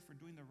embarrassed for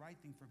doing the right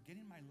thing, for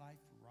getting my life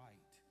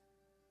right,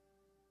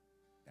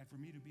 than for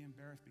me to be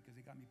embarrassed because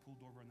they got me pulled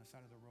over on the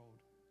side of the road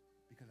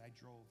because I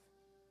drove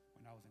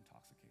when I was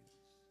intoxicated.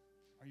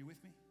 Are you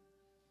with me?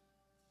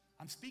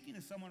 I'm speaking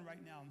to someone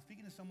right now. I'm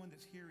speaking to someone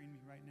that's hearing me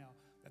right now,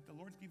 that the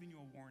Lord's giving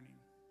you a warning.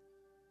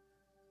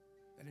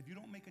 that if you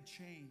don't make a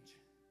change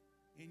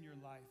in your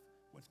life,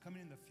 what's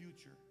coming in the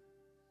future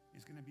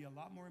is going to be a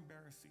lot more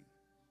embarrassing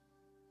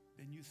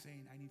than you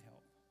saying, I need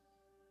help.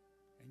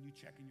 And you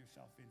checking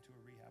yourself into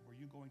a rehab, or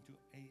you going to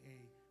AA,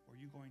 or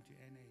you going to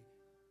NA.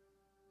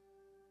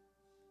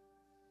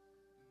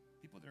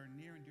 People that are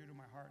near and dear to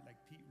my heart,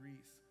 like Pete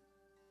Reese,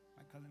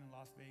 my cousin in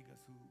Las Vegas,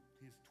 who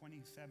is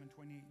 27,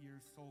 28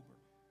 years sober,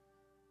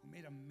 who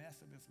made a mess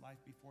of his life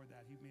before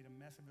that. He made a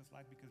mess of his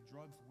life because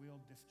drugs will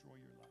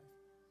destroy your life.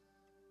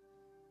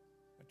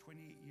 But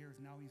 28 years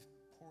now, he's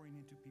pouring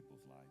into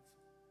people's lives.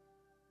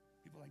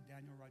 People like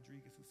Daniel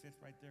Rodriguez, who sits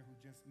right there, who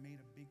just made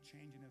a big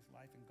change in his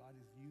life, and God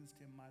has used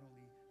him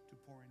mightily to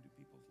pour into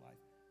people's life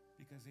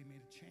because they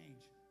made a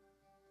change.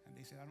 And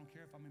they said, I don't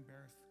care if I'm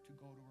embarrassed to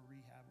go to a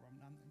rehab, or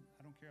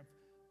I don't care if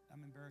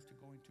I'm embarrassed to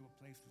go into a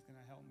place that's going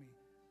to help me.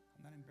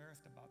 I'm not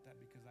embarrassed about that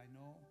because I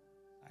know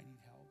I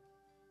need help.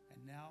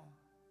 And now,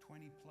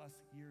 20 plus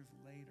years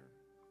later,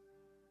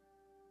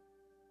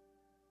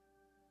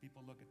 people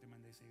look at them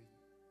and they say,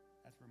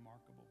 that's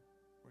remarkable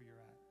where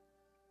you're at.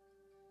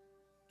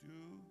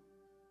 Do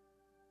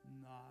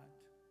not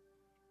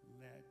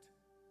let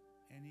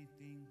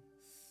anything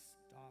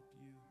stop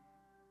you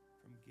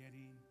from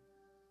getting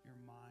your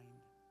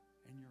mind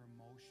and your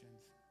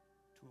emotions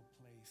to a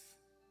place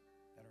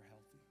that are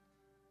healthy.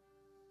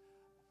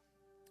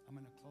 I'm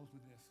going to close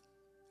with this.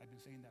 I've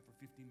been saying that for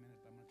 15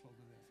 minutes, but I'm going to close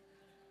with this.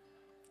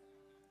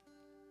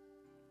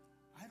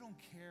 I don't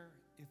care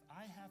if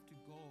I have to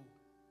go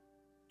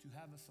to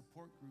have a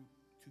support group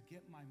to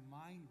get my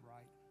mind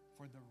right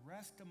for the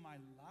rest of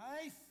my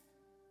life.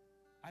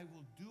 I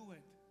will do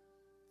it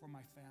for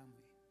my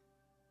family.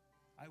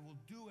 I will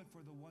do it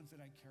for the ones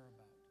that I care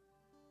about.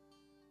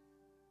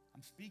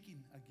 I'm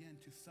speaking again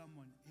to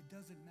someone. It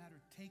doesn't matter.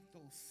 Take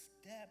those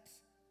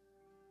steps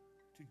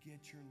to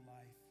get your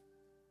life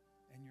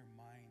and your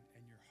mind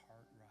and your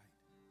heart right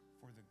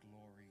for the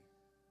glory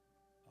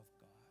of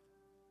God.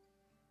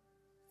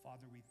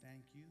 Father, we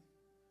thank you.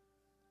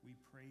 We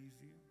praise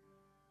you.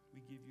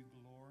 We give you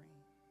glory.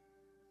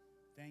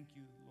 Thank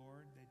you,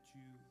 Lord, that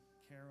you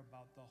care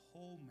about the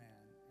whole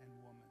man and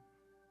woman.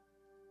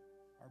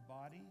 Our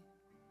body,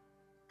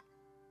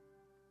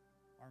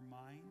 our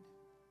mind,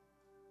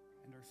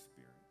 and our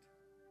spirit.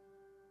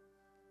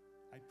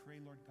 I pray,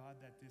 Lord God,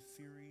 that this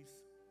series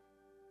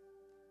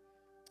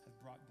has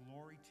brought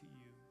glory to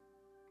you.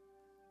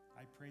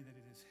 I pray that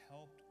it has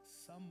helped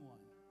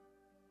someone,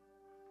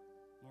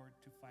 Lord,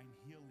 to find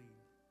healing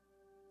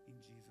in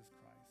Jesus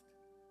Christ.